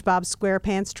 SpongeBob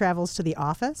SquarePants travels to the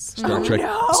office.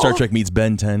 Star Trek meets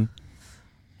Ben 10.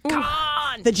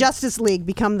 The Justice League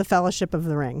become the Fellowship of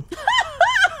the Ring.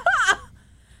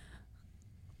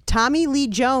 Tommy Lee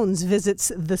Jones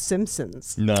visits The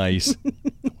Simpsons. Nice.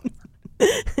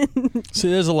 See,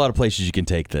 there's a lot of places you can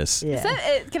take this. Yeah. Is that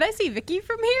it? Can I see Vicky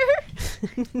from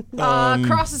here?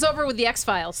 Crosses over with the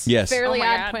X-Files. Yes. Fairly Oh my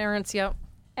Odd God. Parents, yep.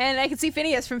 And I can see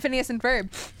Phineas from Phineas and Ferb.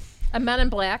 And Men in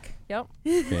Black, yep.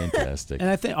 Fantastic. And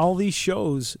I think all these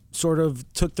shows sort of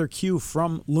took their cue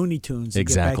from Looney Tunes. To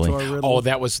Exactly. Get back to our original- Oh,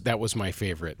 that was my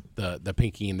favorite. The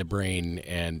Pinky and the Brain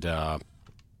and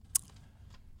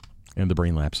And the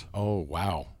brain lapse. oh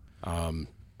wow.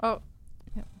 Oh,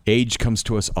 Age comes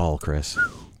to us all, Chris.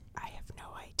 I have no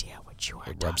idea what you are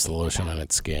It rubs the lotion on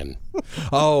its skin.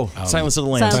 Oh, Silence of the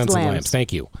Lambs. Silence Silence of the Lambs. Lambs.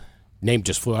 Thank you. Name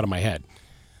just flew out of my head.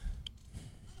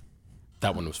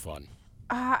 That one was fun.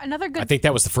 Another good. I think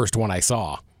that was the first one I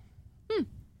saw.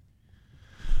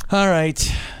 All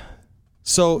right.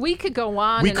 So we could go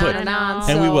on We and could. on and on.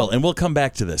 and we so- will, and we'll come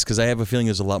back to this because I have a feeling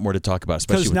there's a lot more to talk about,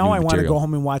 especially Because with now new I want to material. go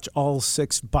home and watch all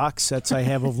 6 box sets I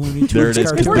have of Looney Tunes There it is.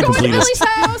 cartoons. We're going to Completist. Billy's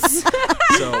house.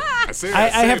 So I say I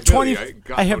that, say have it, Billy. 20 I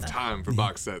got I no have- time for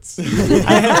box sets. I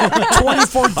have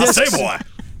 24 discs. boy.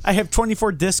 I have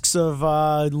 24 discs of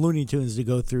Looney Tunes to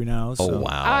go through now. So. Oh,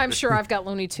 wow. I'm sure I've got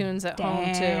Looney Tunes at home,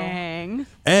 too. Dang.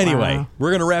 Anyway, Wow. we're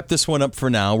going to wrap this one up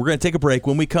for now. We're going to take a break.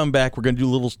 When we come back, we're going to do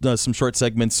a little some short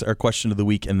segments, our question of the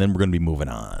week, and then we're going to be moving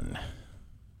on.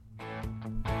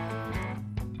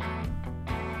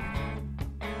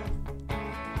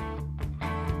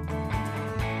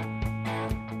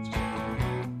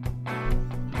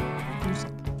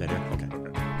 That here? Okay.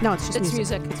 No, it's just It's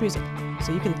music. music. It's music.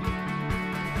 So you can.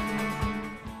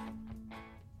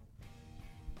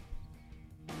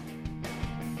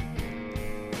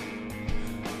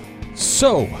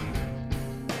 So,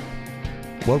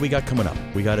 what do we got coming up?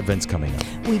 We got events coming up.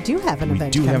 We do have an We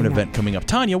event. do have an coming up. event coming up.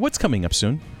 Tanya, what's coming up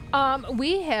soon?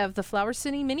 We have the Flower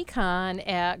City Mini Con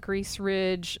at Grease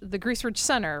Ridge, the Grease Ridge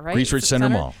Center, right? Grease Ridge Center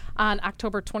Mall. On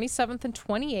October 27th and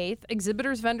 28th.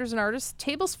 Exhibitors, vendors, and artists.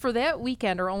 Tables for that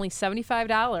weekend are only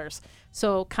 $75.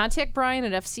 So contact Brian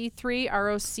at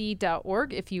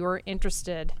fc3roc.org if you are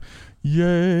interested.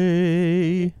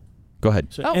 Yay. Go ahead.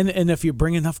 Oh. And if you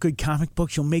bring enough good comic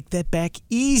books, you'll make that back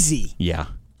easy. Yeah.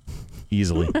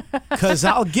 Easily. Because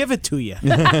I'll give it to you.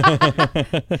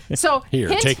 So Here,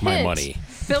 hint, take my hint. money.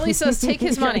 Billy says take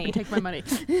his money. Take my money.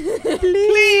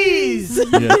 Please.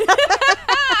 Yeah.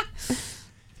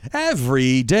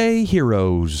 Everyday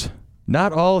heroes.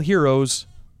 Not all heroes.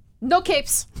 No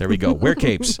capes. There we go. Wear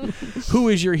capes. Who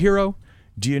is your hero?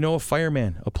 Do you know a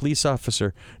fireman, a police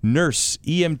officer, nurse,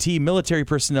 EMT, military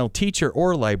personnel, teacher,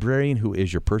 or librarian who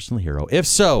is your personal hero? If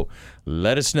so,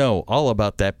 let us know all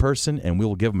about that person, and we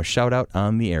will give them a shout-out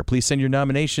on the air. Please send your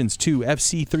nominations to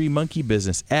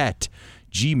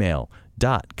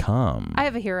fc3monkeybusiness@gmail.com. I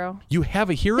have a hero. You have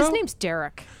a hero? His name's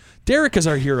Derek. Derek is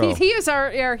our hero. He is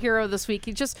our hero this week.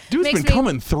 He just Dude's makes been me,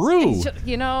 coming through.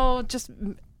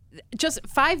 just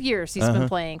 5 years he's been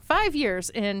playing. 5 years,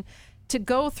 and to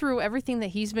go through everything that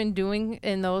he's been doing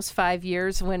in those 5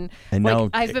 years when And now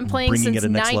I've been playing bringing it since to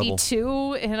next level.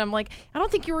 92 and I'm like, I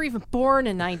don't think you were even born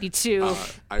in 92.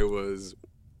 I was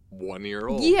 1 year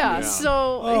old. yeah,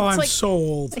 so Oh, it's I'm like so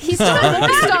old. he's done more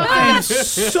stuff. I'm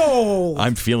so old.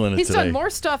 I'm feeling it He's today. done more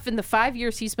stuff in the 5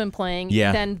 years he's been playing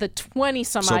Yeah. than the 20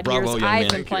 some So odd bravo, years young I've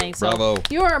man. been playing. So Bravo.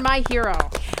 you are my hero.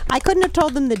 I couldn't have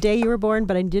told them the day you were born,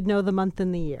 but I did know the month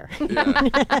and the year.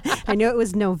 I knew it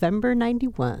was November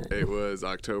 91. It was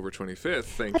October 25th.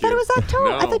 Thank I you. thought it was October.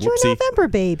 No. I thought you were Whoopsie. a November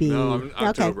baby. No, I'm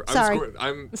October. Okay, sorry.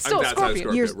 I'm Still dad's side of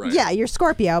Scorpio. You're, right. Yeah, you're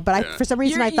Scorpio, but Yeah. for some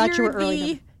reason I thought you were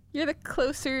early. You're the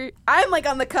closer. I'm like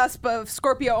on the cusp of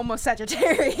Scorpio, almost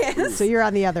Sagittarius. So you're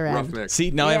on the other Rough end. mix.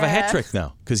 See, now I have a hat Yeah. trick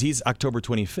now because he's October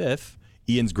 25th.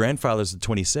 Ian's grandfather's the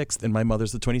 26th, and my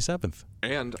mother's the 27th.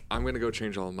 And I'm going to go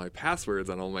change all of my passwords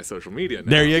on all my social media now.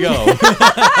 There you go.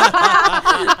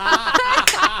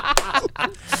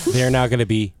 They're now going to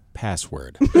be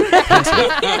password.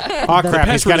 Oh, crap.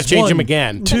 He's got to change them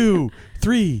again. 2,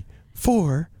 3,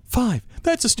 4, 5.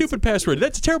 That's a stupid password.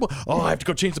 That's terrible. Oh, I have to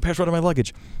go change the password on my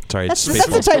luggage. Sorry, it's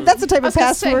That's the type of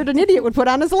password an idiot would put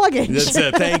on his luggage. That's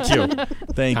it. Thank you.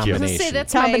 Thank you. I was gonna say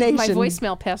that's Combination. my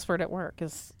voicemail password at work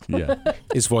is Yeah.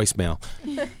 His voicemail.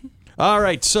 All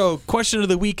right. So, question of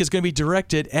the week is going to be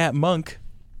directed at Monk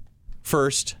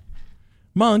first.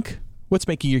 Monk, what's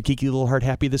making your geeky little heart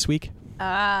happy this week?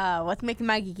 What's making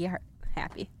my geeky heart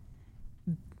happy?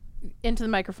 into the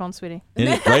microphone, sweetie.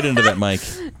 Right into that mic.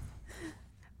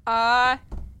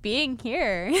 Being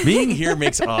here. Being here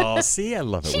makes see, I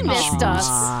love it. She when you missed schmooze.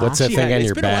 us. What's that She thing had- on it's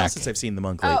your been a while back? since I've seen the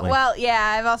Monk Oh, lately. well,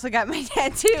 yeah, I've also got my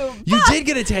tattoo. You did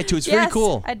get a tattoo. It's very Yes,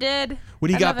 cool. I did. What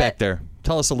do you I got love back it. there?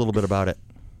 Tell us a little bit about it.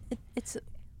 It's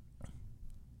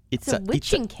It's a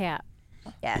witching cat.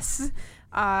 Yes.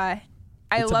 I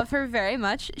love her very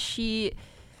much.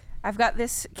 I've got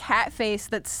this cat face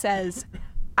that says,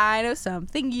 I know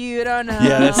something you don't know.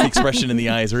 Yeah, that's the expression in the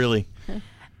eyes, really.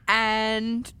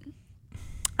 And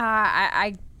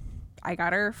I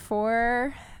got her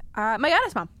for my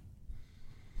goddess mom,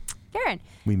 Karen.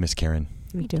 We miss Karen.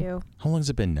 Me too. How long has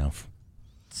it been now?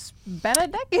 It's been a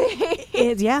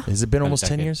decade. Yeah. Has it been almost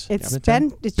 10 decade. years? It's Been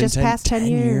been, it's just past 10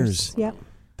 years. Yep.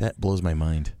 That blows my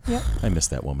mind. Yep. I miss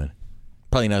that woman.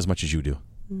 Probably not as much as you do.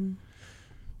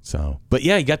 So, but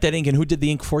yeah, you got that ink, and who did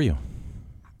the ink for you?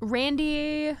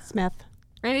 Randy Smith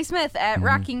Smith at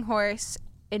Rocking Horse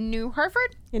in New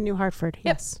Hartford. in New Hartford.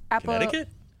 Yes. Apple, Connecticut?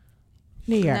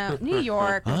 New York. No, New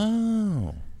York.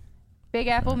 Oh. Big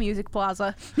Apple Music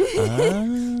Plaza.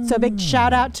 So big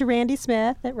shout out to Randy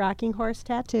Smith at Rocking Horse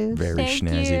Tattoos. Very Thank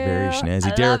snazzy, you. very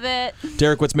snazzy. I Derek, love it.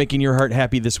 Derek, what's making your heart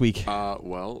happy this week?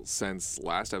 Well, since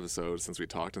last episode, since we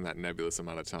talked in that nebulous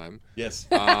amount of time, Yes.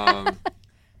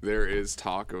 there is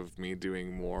talk of me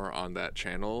doing more on that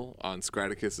channel, on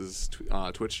Scraticus's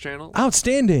Twitch channel.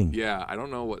 Outstanding. Yeah, I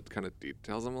don't know what kind of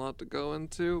details I'm allowed to go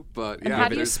into, but And yeah, how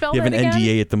do you there's- spell You have that an again?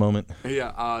 NDA at the moment.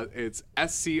 Yeah, it's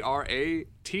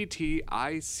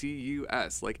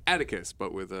SCRATTICUS, like Atticus,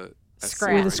 but with a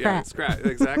Scrat. With a Yeah, scrat. scrat,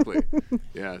 exactly.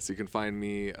 Yeah, so you can find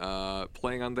me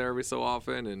playing on there every so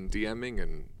often and DMing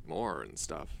and more and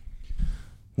stuff.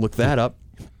 Look that up.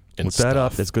 And Look that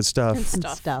up. stuff. That's good stuff. And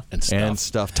stuff. And stuff. And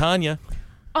stuff. Tanya,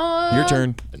 your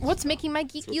turn. What's making my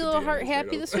geeky what little the heart DMs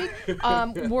happy made this week?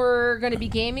 We're going to be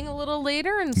gaming a little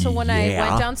later, and so when I Yeah.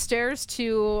 went downstairs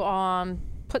to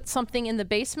put something in the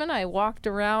basement, I walked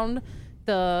around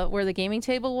where the gaming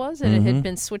table was, and it had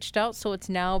been switched out, so it's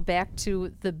now back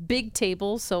to the big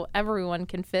table, so everyone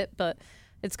can fit. But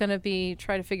it's going to be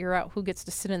try to figure out who gets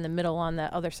to sit in the middle on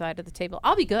the other side of the table.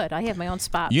 I'll be good. I have my own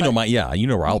spot. You know but you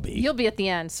know where I'll be. You'll be at the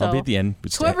end. So I'll be at the end.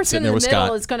 Whoever's sitting in the there with middle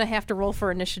Scott. is going to have to roll for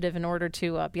initiative in order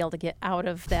to be able to get out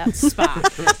of that spot.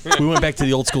 We went back to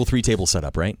the old school 3-table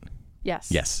setup, right? Yes.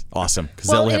 Yes. Awesome. Because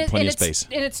Well, they'll and have plenty of it's- space.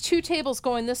 And it's two tables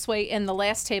going this way and the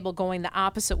last table going the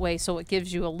opposite way, so it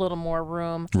gives you a little more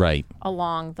room Right.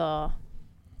 along the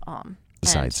The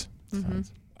sides.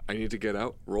 I need to get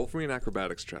out. Roll for me an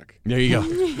acrobatics check. There you go.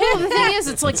 Well, the thing is,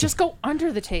 it's like just go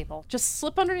under the table. Just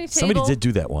slip underneath the table. Somebody did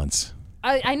do that once.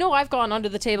 I know I've gone under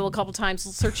the table a couple times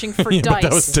searching for Yeah, dice. but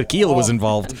that was tequila was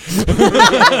involved.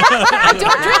 I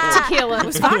don't drink tequila. It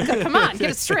was vodka. Come on, get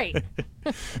it straight.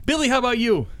 Billy, how about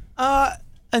you?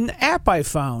 An app I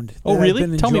found. Oh, that I've really?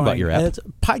 been Tell me about enjoying. your app. It's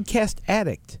Podcast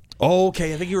Addict. Oh,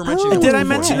 okay. I think you were mentioning. Did I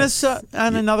before. mention this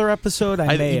on another episode?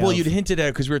 I may Well, have. you'd hinted at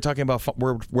it because we were talking about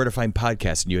where to find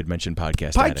podcasts, and you had mentioned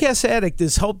Podcast Addict. Podcast Addict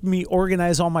has helped me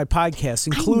organize all my podcasts,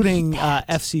 including Me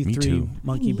FC3 too.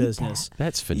 Monkey Business.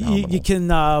 That's phenomenal. You can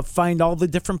find all the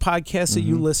different podcasts that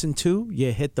you listen to.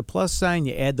 You hit the plus sign,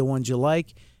 you add the ones you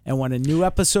like, And when a new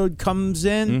episode comes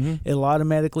in, it'll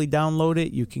automatically download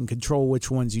it. You can control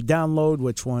which ones you download,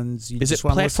 which ones you Is just it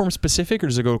want to platform specific or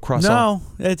does it go across all?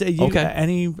 No.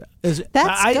 Okay. That's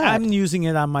good. I'm using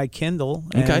it on my Kindle,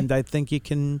 and I think you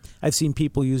can. I've seen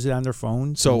people use it on their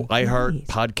phones. So iHeart,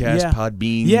 Podcast, Yeah.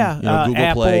 Podbean, Yeah, Google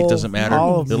Apple, Play, doesn't matter.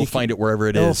 all of them. It'll You find it wherever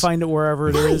it It'll is. find it wherever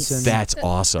it is. And That's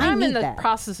awesome. I'm in need the that.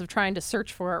 process of trying to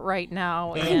search for it right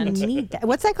now, I and need that.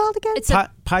 What's that called again? it's a,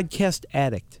 Podcast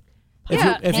Addict.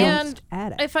 yeah. if you- And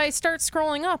Addict. if I start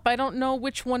scrolling up, I don't know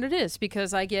which one it is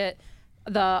because I get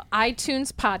the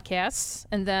iTunes podcasts,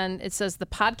 and then it says the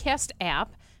podcast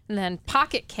app, and then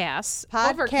Pocket Casts,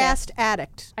 Overcast. Podcast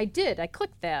Addict. I did. I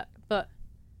clicked that, but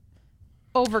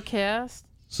Overcast.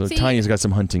 So See- Tanya's got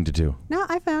some hunting to do. No,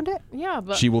 I found it. Yeah,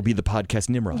 but She will be the podcast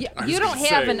Nimrod. you don't gonna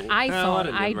have say, an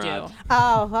iPhone. I do. Nimrod.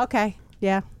 Oh, okay.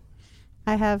 Yeah.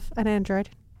 I have an Android,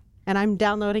 and I'm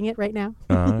downloading it right now.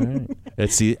 All right.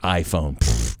 It's the iPhone.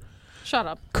 Pfft. Shut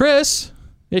up. Chris,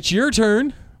 it's your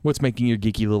turn. What's making your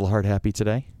geeky little heart happy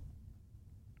today?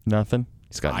 Nothing?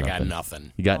 He's got I nothing. got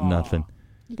nothing. You got nothing.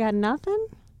 You got nothing?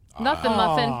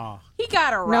 Nothing. He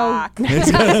got a rock. I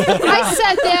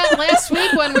said that last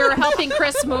week when we were helping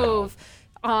Chris move.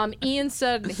 Ian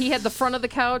said he had the front of the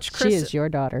couch. Chris, She is your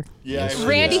daughter. Yeah,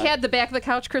 Randy had the back of the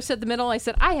couch. Chris had the middle. I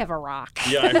said, I have a rock.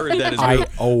 Yeah, I heard that as I well.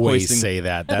 always Hoisting- say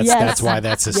that. That's Yes. that's why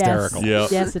that's hysterical. Yeah.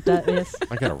 Yes, it does. Yes.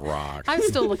 I got a rock. I'm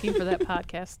still looking for that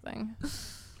podcast thing.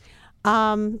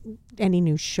 Any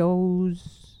new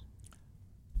shows?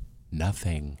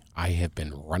 Nothing. I have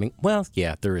been running. Well,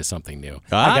 yeah, there is something new.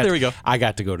 There we go. I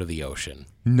got to go to the ocean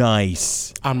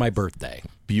Nice. on my birthday.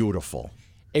 Beautiful.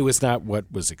 It was not what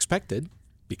was expected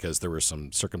because there were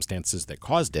some circumstances that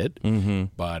caused it.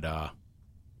 But got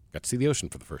to see the ocean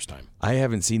for the first time. I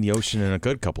haven't seen the ocean in a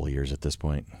good couple of years at this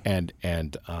point. And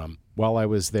while I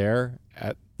was there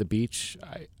at the beach,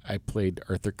 I played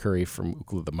Arthur Curry from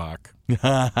Ookla the Mock.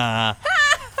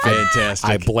 Fantastic.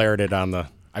 I blared it on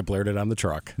the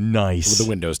truck Nice. with the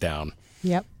windows down.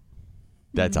 Yep.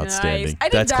 That's outstanding. I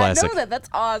did That's not classic. know that. That's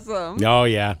awesome. Oh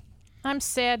yeah. I'm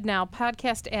sad now.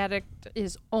 Podcast Addict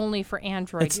is only for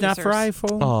Android it's not for users.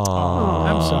 iPhone. Aw.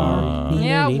 I'm sorry.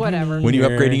 Yeah, whatever. When you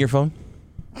upgrading your phone?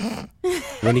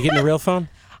 When you getting a real phone?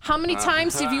 How many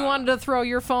times have you wanted to throw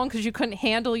your phone because you couldn't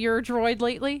handle your Droid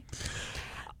lately?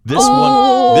 This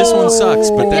one sucks,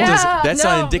 but that's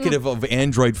not no. indicative of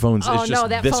Android phones. Oh It's just no,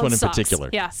 that this phone one in sucks. particular.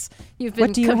 Yes, you've been.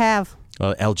 What do you have?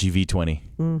 LG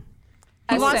V20.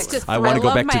 He wants to. I want to go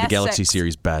love back to my the Galaxy S6.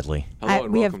 series badly. Hello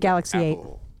and we have welcome to Galaxy 8.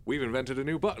 Apple. We've invented a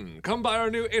new button. Come buy our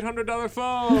new $800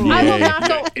 phone. I will not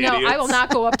go. No, I Idiots. will not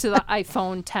go up to the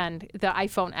iPhone 10, the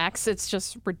iPhone X. It's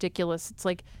just ridiculous. It's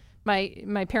like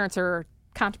my parents are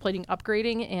contemplating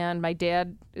upgrading, and my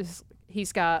dad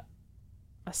he's got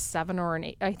a 7 or an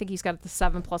 8. I think he's got the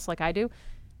 7 Plus like I do.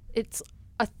 It's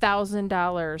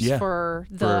 $1,000 for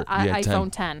the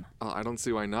iPhone 10. I don't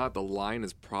see why not. The line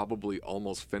is probably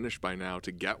almost finished by now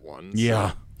to get one.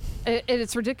 Yeah.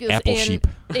 It's ridiculous. Apple and, sheep.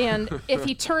 And if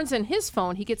he turns in his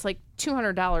phone, he gets like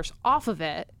 $200 off of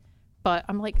it. But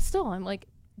I'm like,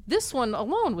 this one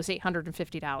alone was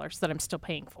 $850 that I'm still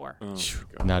paying for.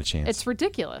 Not a chance. It's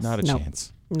ridiculous. Not a Nope.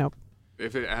 chance. Nope.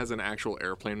 If it has an actual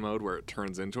airplane mode where it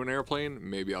turns into an airplane,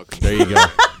 maybe I'll There you go.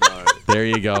 But There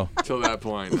you go. till that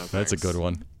point, no That's a thanks. good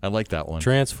one. I like that one.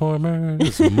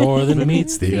 Transformers, more than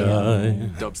meets the eye.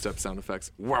 Dubstep sound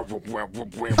effects.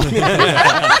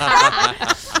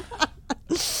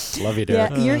 Love you, Yeah,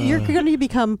 Derek. you're going to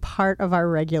become part of our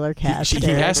regular cast. He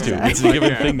Derek. has to. It's a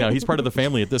given thing now. He's part of the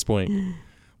family at this point.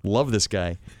 Love this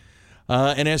guy.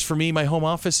 And as for me, my home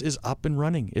office is up and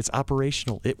running. It's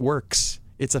operational. It works.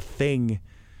 It's a thing.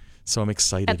 So I'm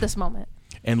excited. At this moment.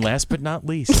 And last but not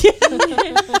least,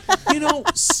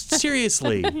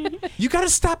 seriously, you got to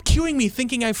stop cueing me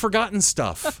thinking I've forgotten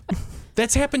stuff.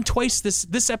 That's happened twice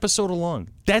this episode along.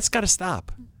 That's got to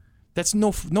stop. That's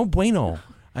no bueno.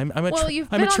 I'm a You've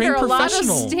I'm been a trained under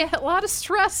professional. a lot of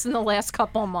stress in the last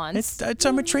couple of months.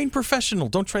 I'm a trained professional.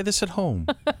 Don't try this at home.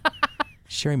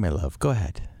 Sherry, my love, go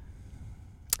ahead.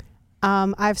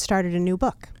 I've started a new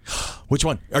book. Which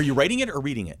one? Are you writing it or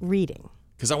reading it? Reading.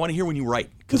 Because I want to hear when you write.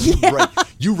 Because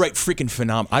you write freaking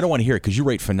phenomenal. I don't want to hear it because you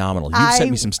write phenomenal. You've sent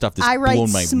me some stuff that's I write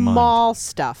blown my mind. small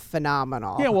stuff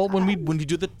phenomenal. Yeah, well, when you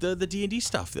do the D&D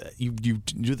stuff, you do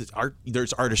the art.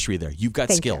 There's artistry there. You've got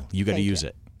Thank skill. You got to Thank use you.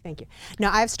 it. Thank you.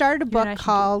 Now, I've started a and I book should do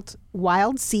called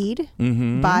Wild Seed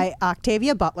Mm-hmm. by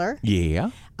Octavia Butler.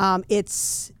 Yeah.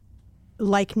 It's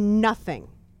like nothing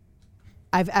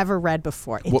I've ever read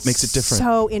before. What It's makes it different?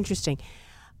 So interesting.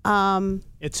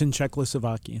 It's in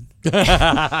Czechoslovakian.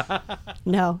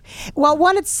 No. Well,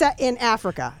 one, it's set in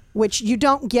Africa, which you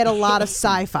don't get a lot of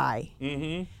sci-fi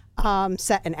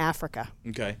set in Africa.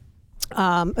 Okay.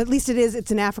 At least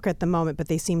it's in Africa at the moment, but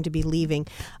they seem to be leaving.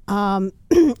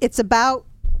 It's about,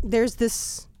 there's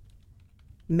this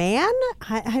man,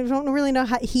 I don't really know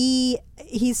how,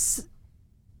 he's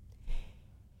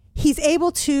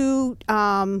able to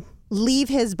leave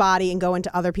his body and go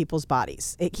into other people's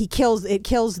bodies. It kills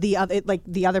the other, like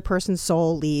the other person's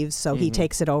soul leaves, so he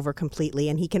takes it over completely,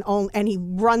 and he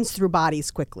runs through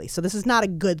bodies quickly. So this is not a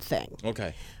good thing.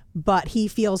 Okay. But he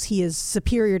feels he is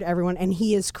superior to everyone, and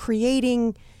he is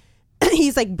creating,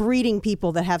 he's like breeding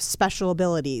people that have special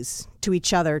abilities to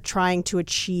each other, trying to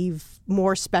achieve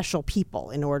more special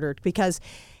people because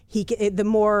the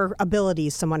more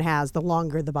abilities someone has, the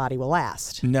longer the body will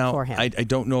last now, for him. I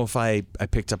don't know if I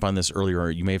picked up on this earlier, or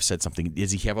you may have said something.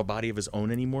 Does he have a body of his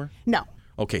own anymore? No.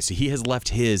 Okay, so he has left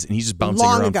his, and he's just bouncing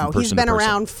Long around ago. from person He's been to person.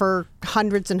 around for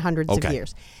hundreds and hundreds of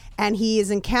years. And he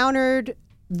has encountered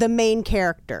the main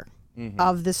character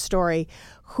of this story,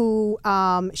 who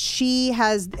she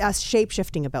has a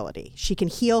shape-shifting ability. She can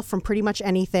heal from pretty much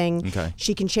anything. Okay.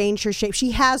 She can change her shape.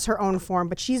 She has her own form,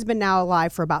 but she's been now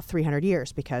alive for about 300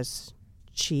 years because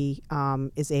she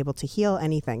is able to heal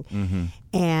anything.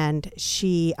 And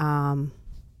she,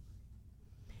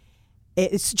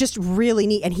 it's just really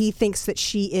neat. And he thinks that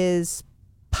she is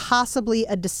possibly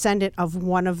a descendant of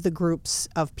one of the groups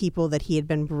of people that he had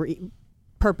been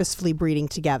purposefully breeding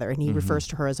together. And he refers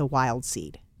to her as a wild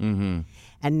seed.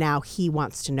 And now he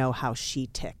wants to know how she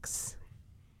ticks.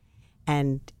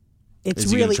 And it's Is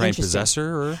he really gonna try and interesting. possess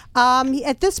her? Or?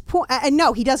 At this point,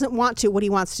 no, he doesn't want to. What he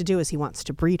wants to do is he wants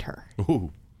to breed her.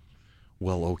 Ooh.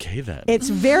 Well, okay then. It's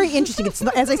very interesting. It's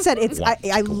as I said. It's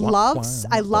I love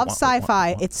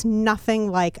sci-fi. It's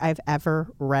nothing like I've ever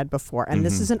read before. And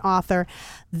this is an author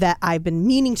that I've been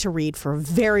meaning to read for a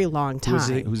very long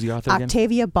time. Who's the author again?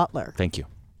 Octavia Butler. Thank you.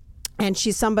 And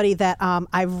she's somebody that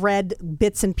I've read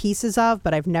bits and pieces of,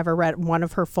 but I've never read one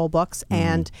of her full books.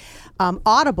 And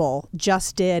Audible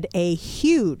just did a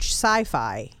huge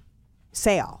sci-fi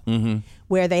sale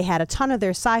where they had a ton of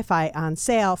their sci-fi on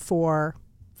sale for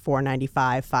 $4.95,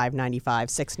 $5.95,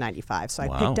 $6.95. So I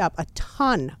picked up a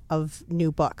ton of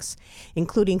new books,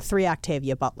 including 3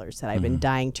 Octavia Butlers that I've been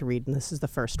dying to read, and this is the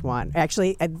first one.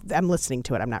 Actually, I'm listening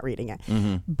to it. I'm not reading it.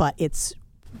 But it's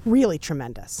really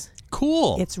tremendous.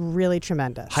 Cool. It's really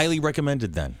tremendous. Highly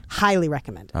recommended then. Highly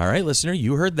recommended. All right, listener,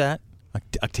 you heard that.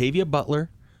 Octavia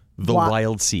Butler, The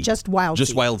Wild Seed. Just Wild Seed.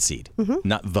 Just Wild Seed,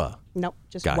 not the. Nope,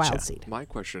 just Gotcha. Wild Seed. My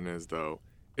question is, though,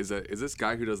 is this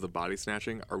guy who does the body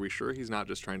snatching, are we sure he's not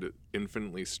just trying to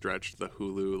infinitely stretch the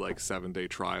Hulu 7-day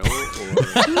trial?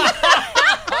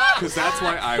 Because that's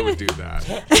why I would do that.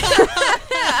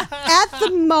 At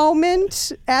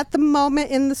the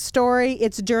moment in the story,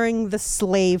 it's during the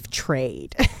slave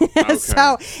trade. Okay.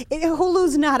 So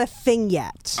Hulu's not a thing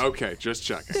yet. Okay, just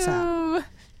checking. Not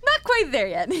quite there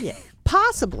yet. Yeah,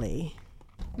 possibly.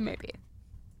 Maybe.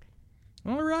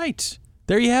 All right.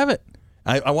 There you have it.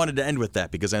 I wanted to end with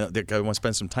that because I want to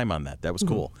spend some time on that. That was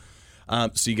cool.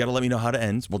 So you got to let me know how it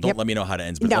ends. Well, don't let me know how it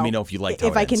ends, but let me know if you liked how it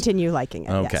ends. If I continue liking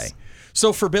it, Okay. yes.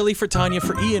 So for Billy, for Tanya,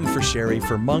 for Ian, for Sherry,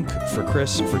 for Monk, for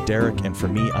Chris, for Derek, and for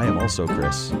me, I am also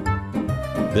Chris.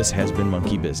 This has been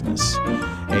Monkey Business,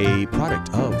 a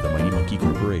product of the Mighty Monkey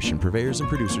Corporation, purveyors and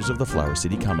producers of the Flower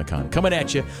City Comic-Con, coming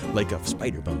at you like a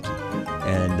spider monkey.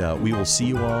 And we will see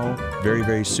you all very,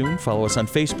 very soon. Follow us on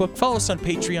Facebook, follow us on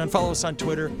Patreon, follow us on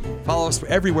Twitter, follow us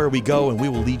everywhere we go, and we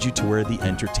will lead you to where the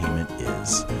entertainment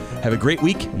is. Have a great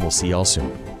week, and we'll see you all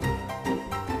soon.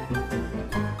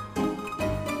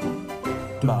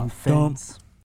 Muffins.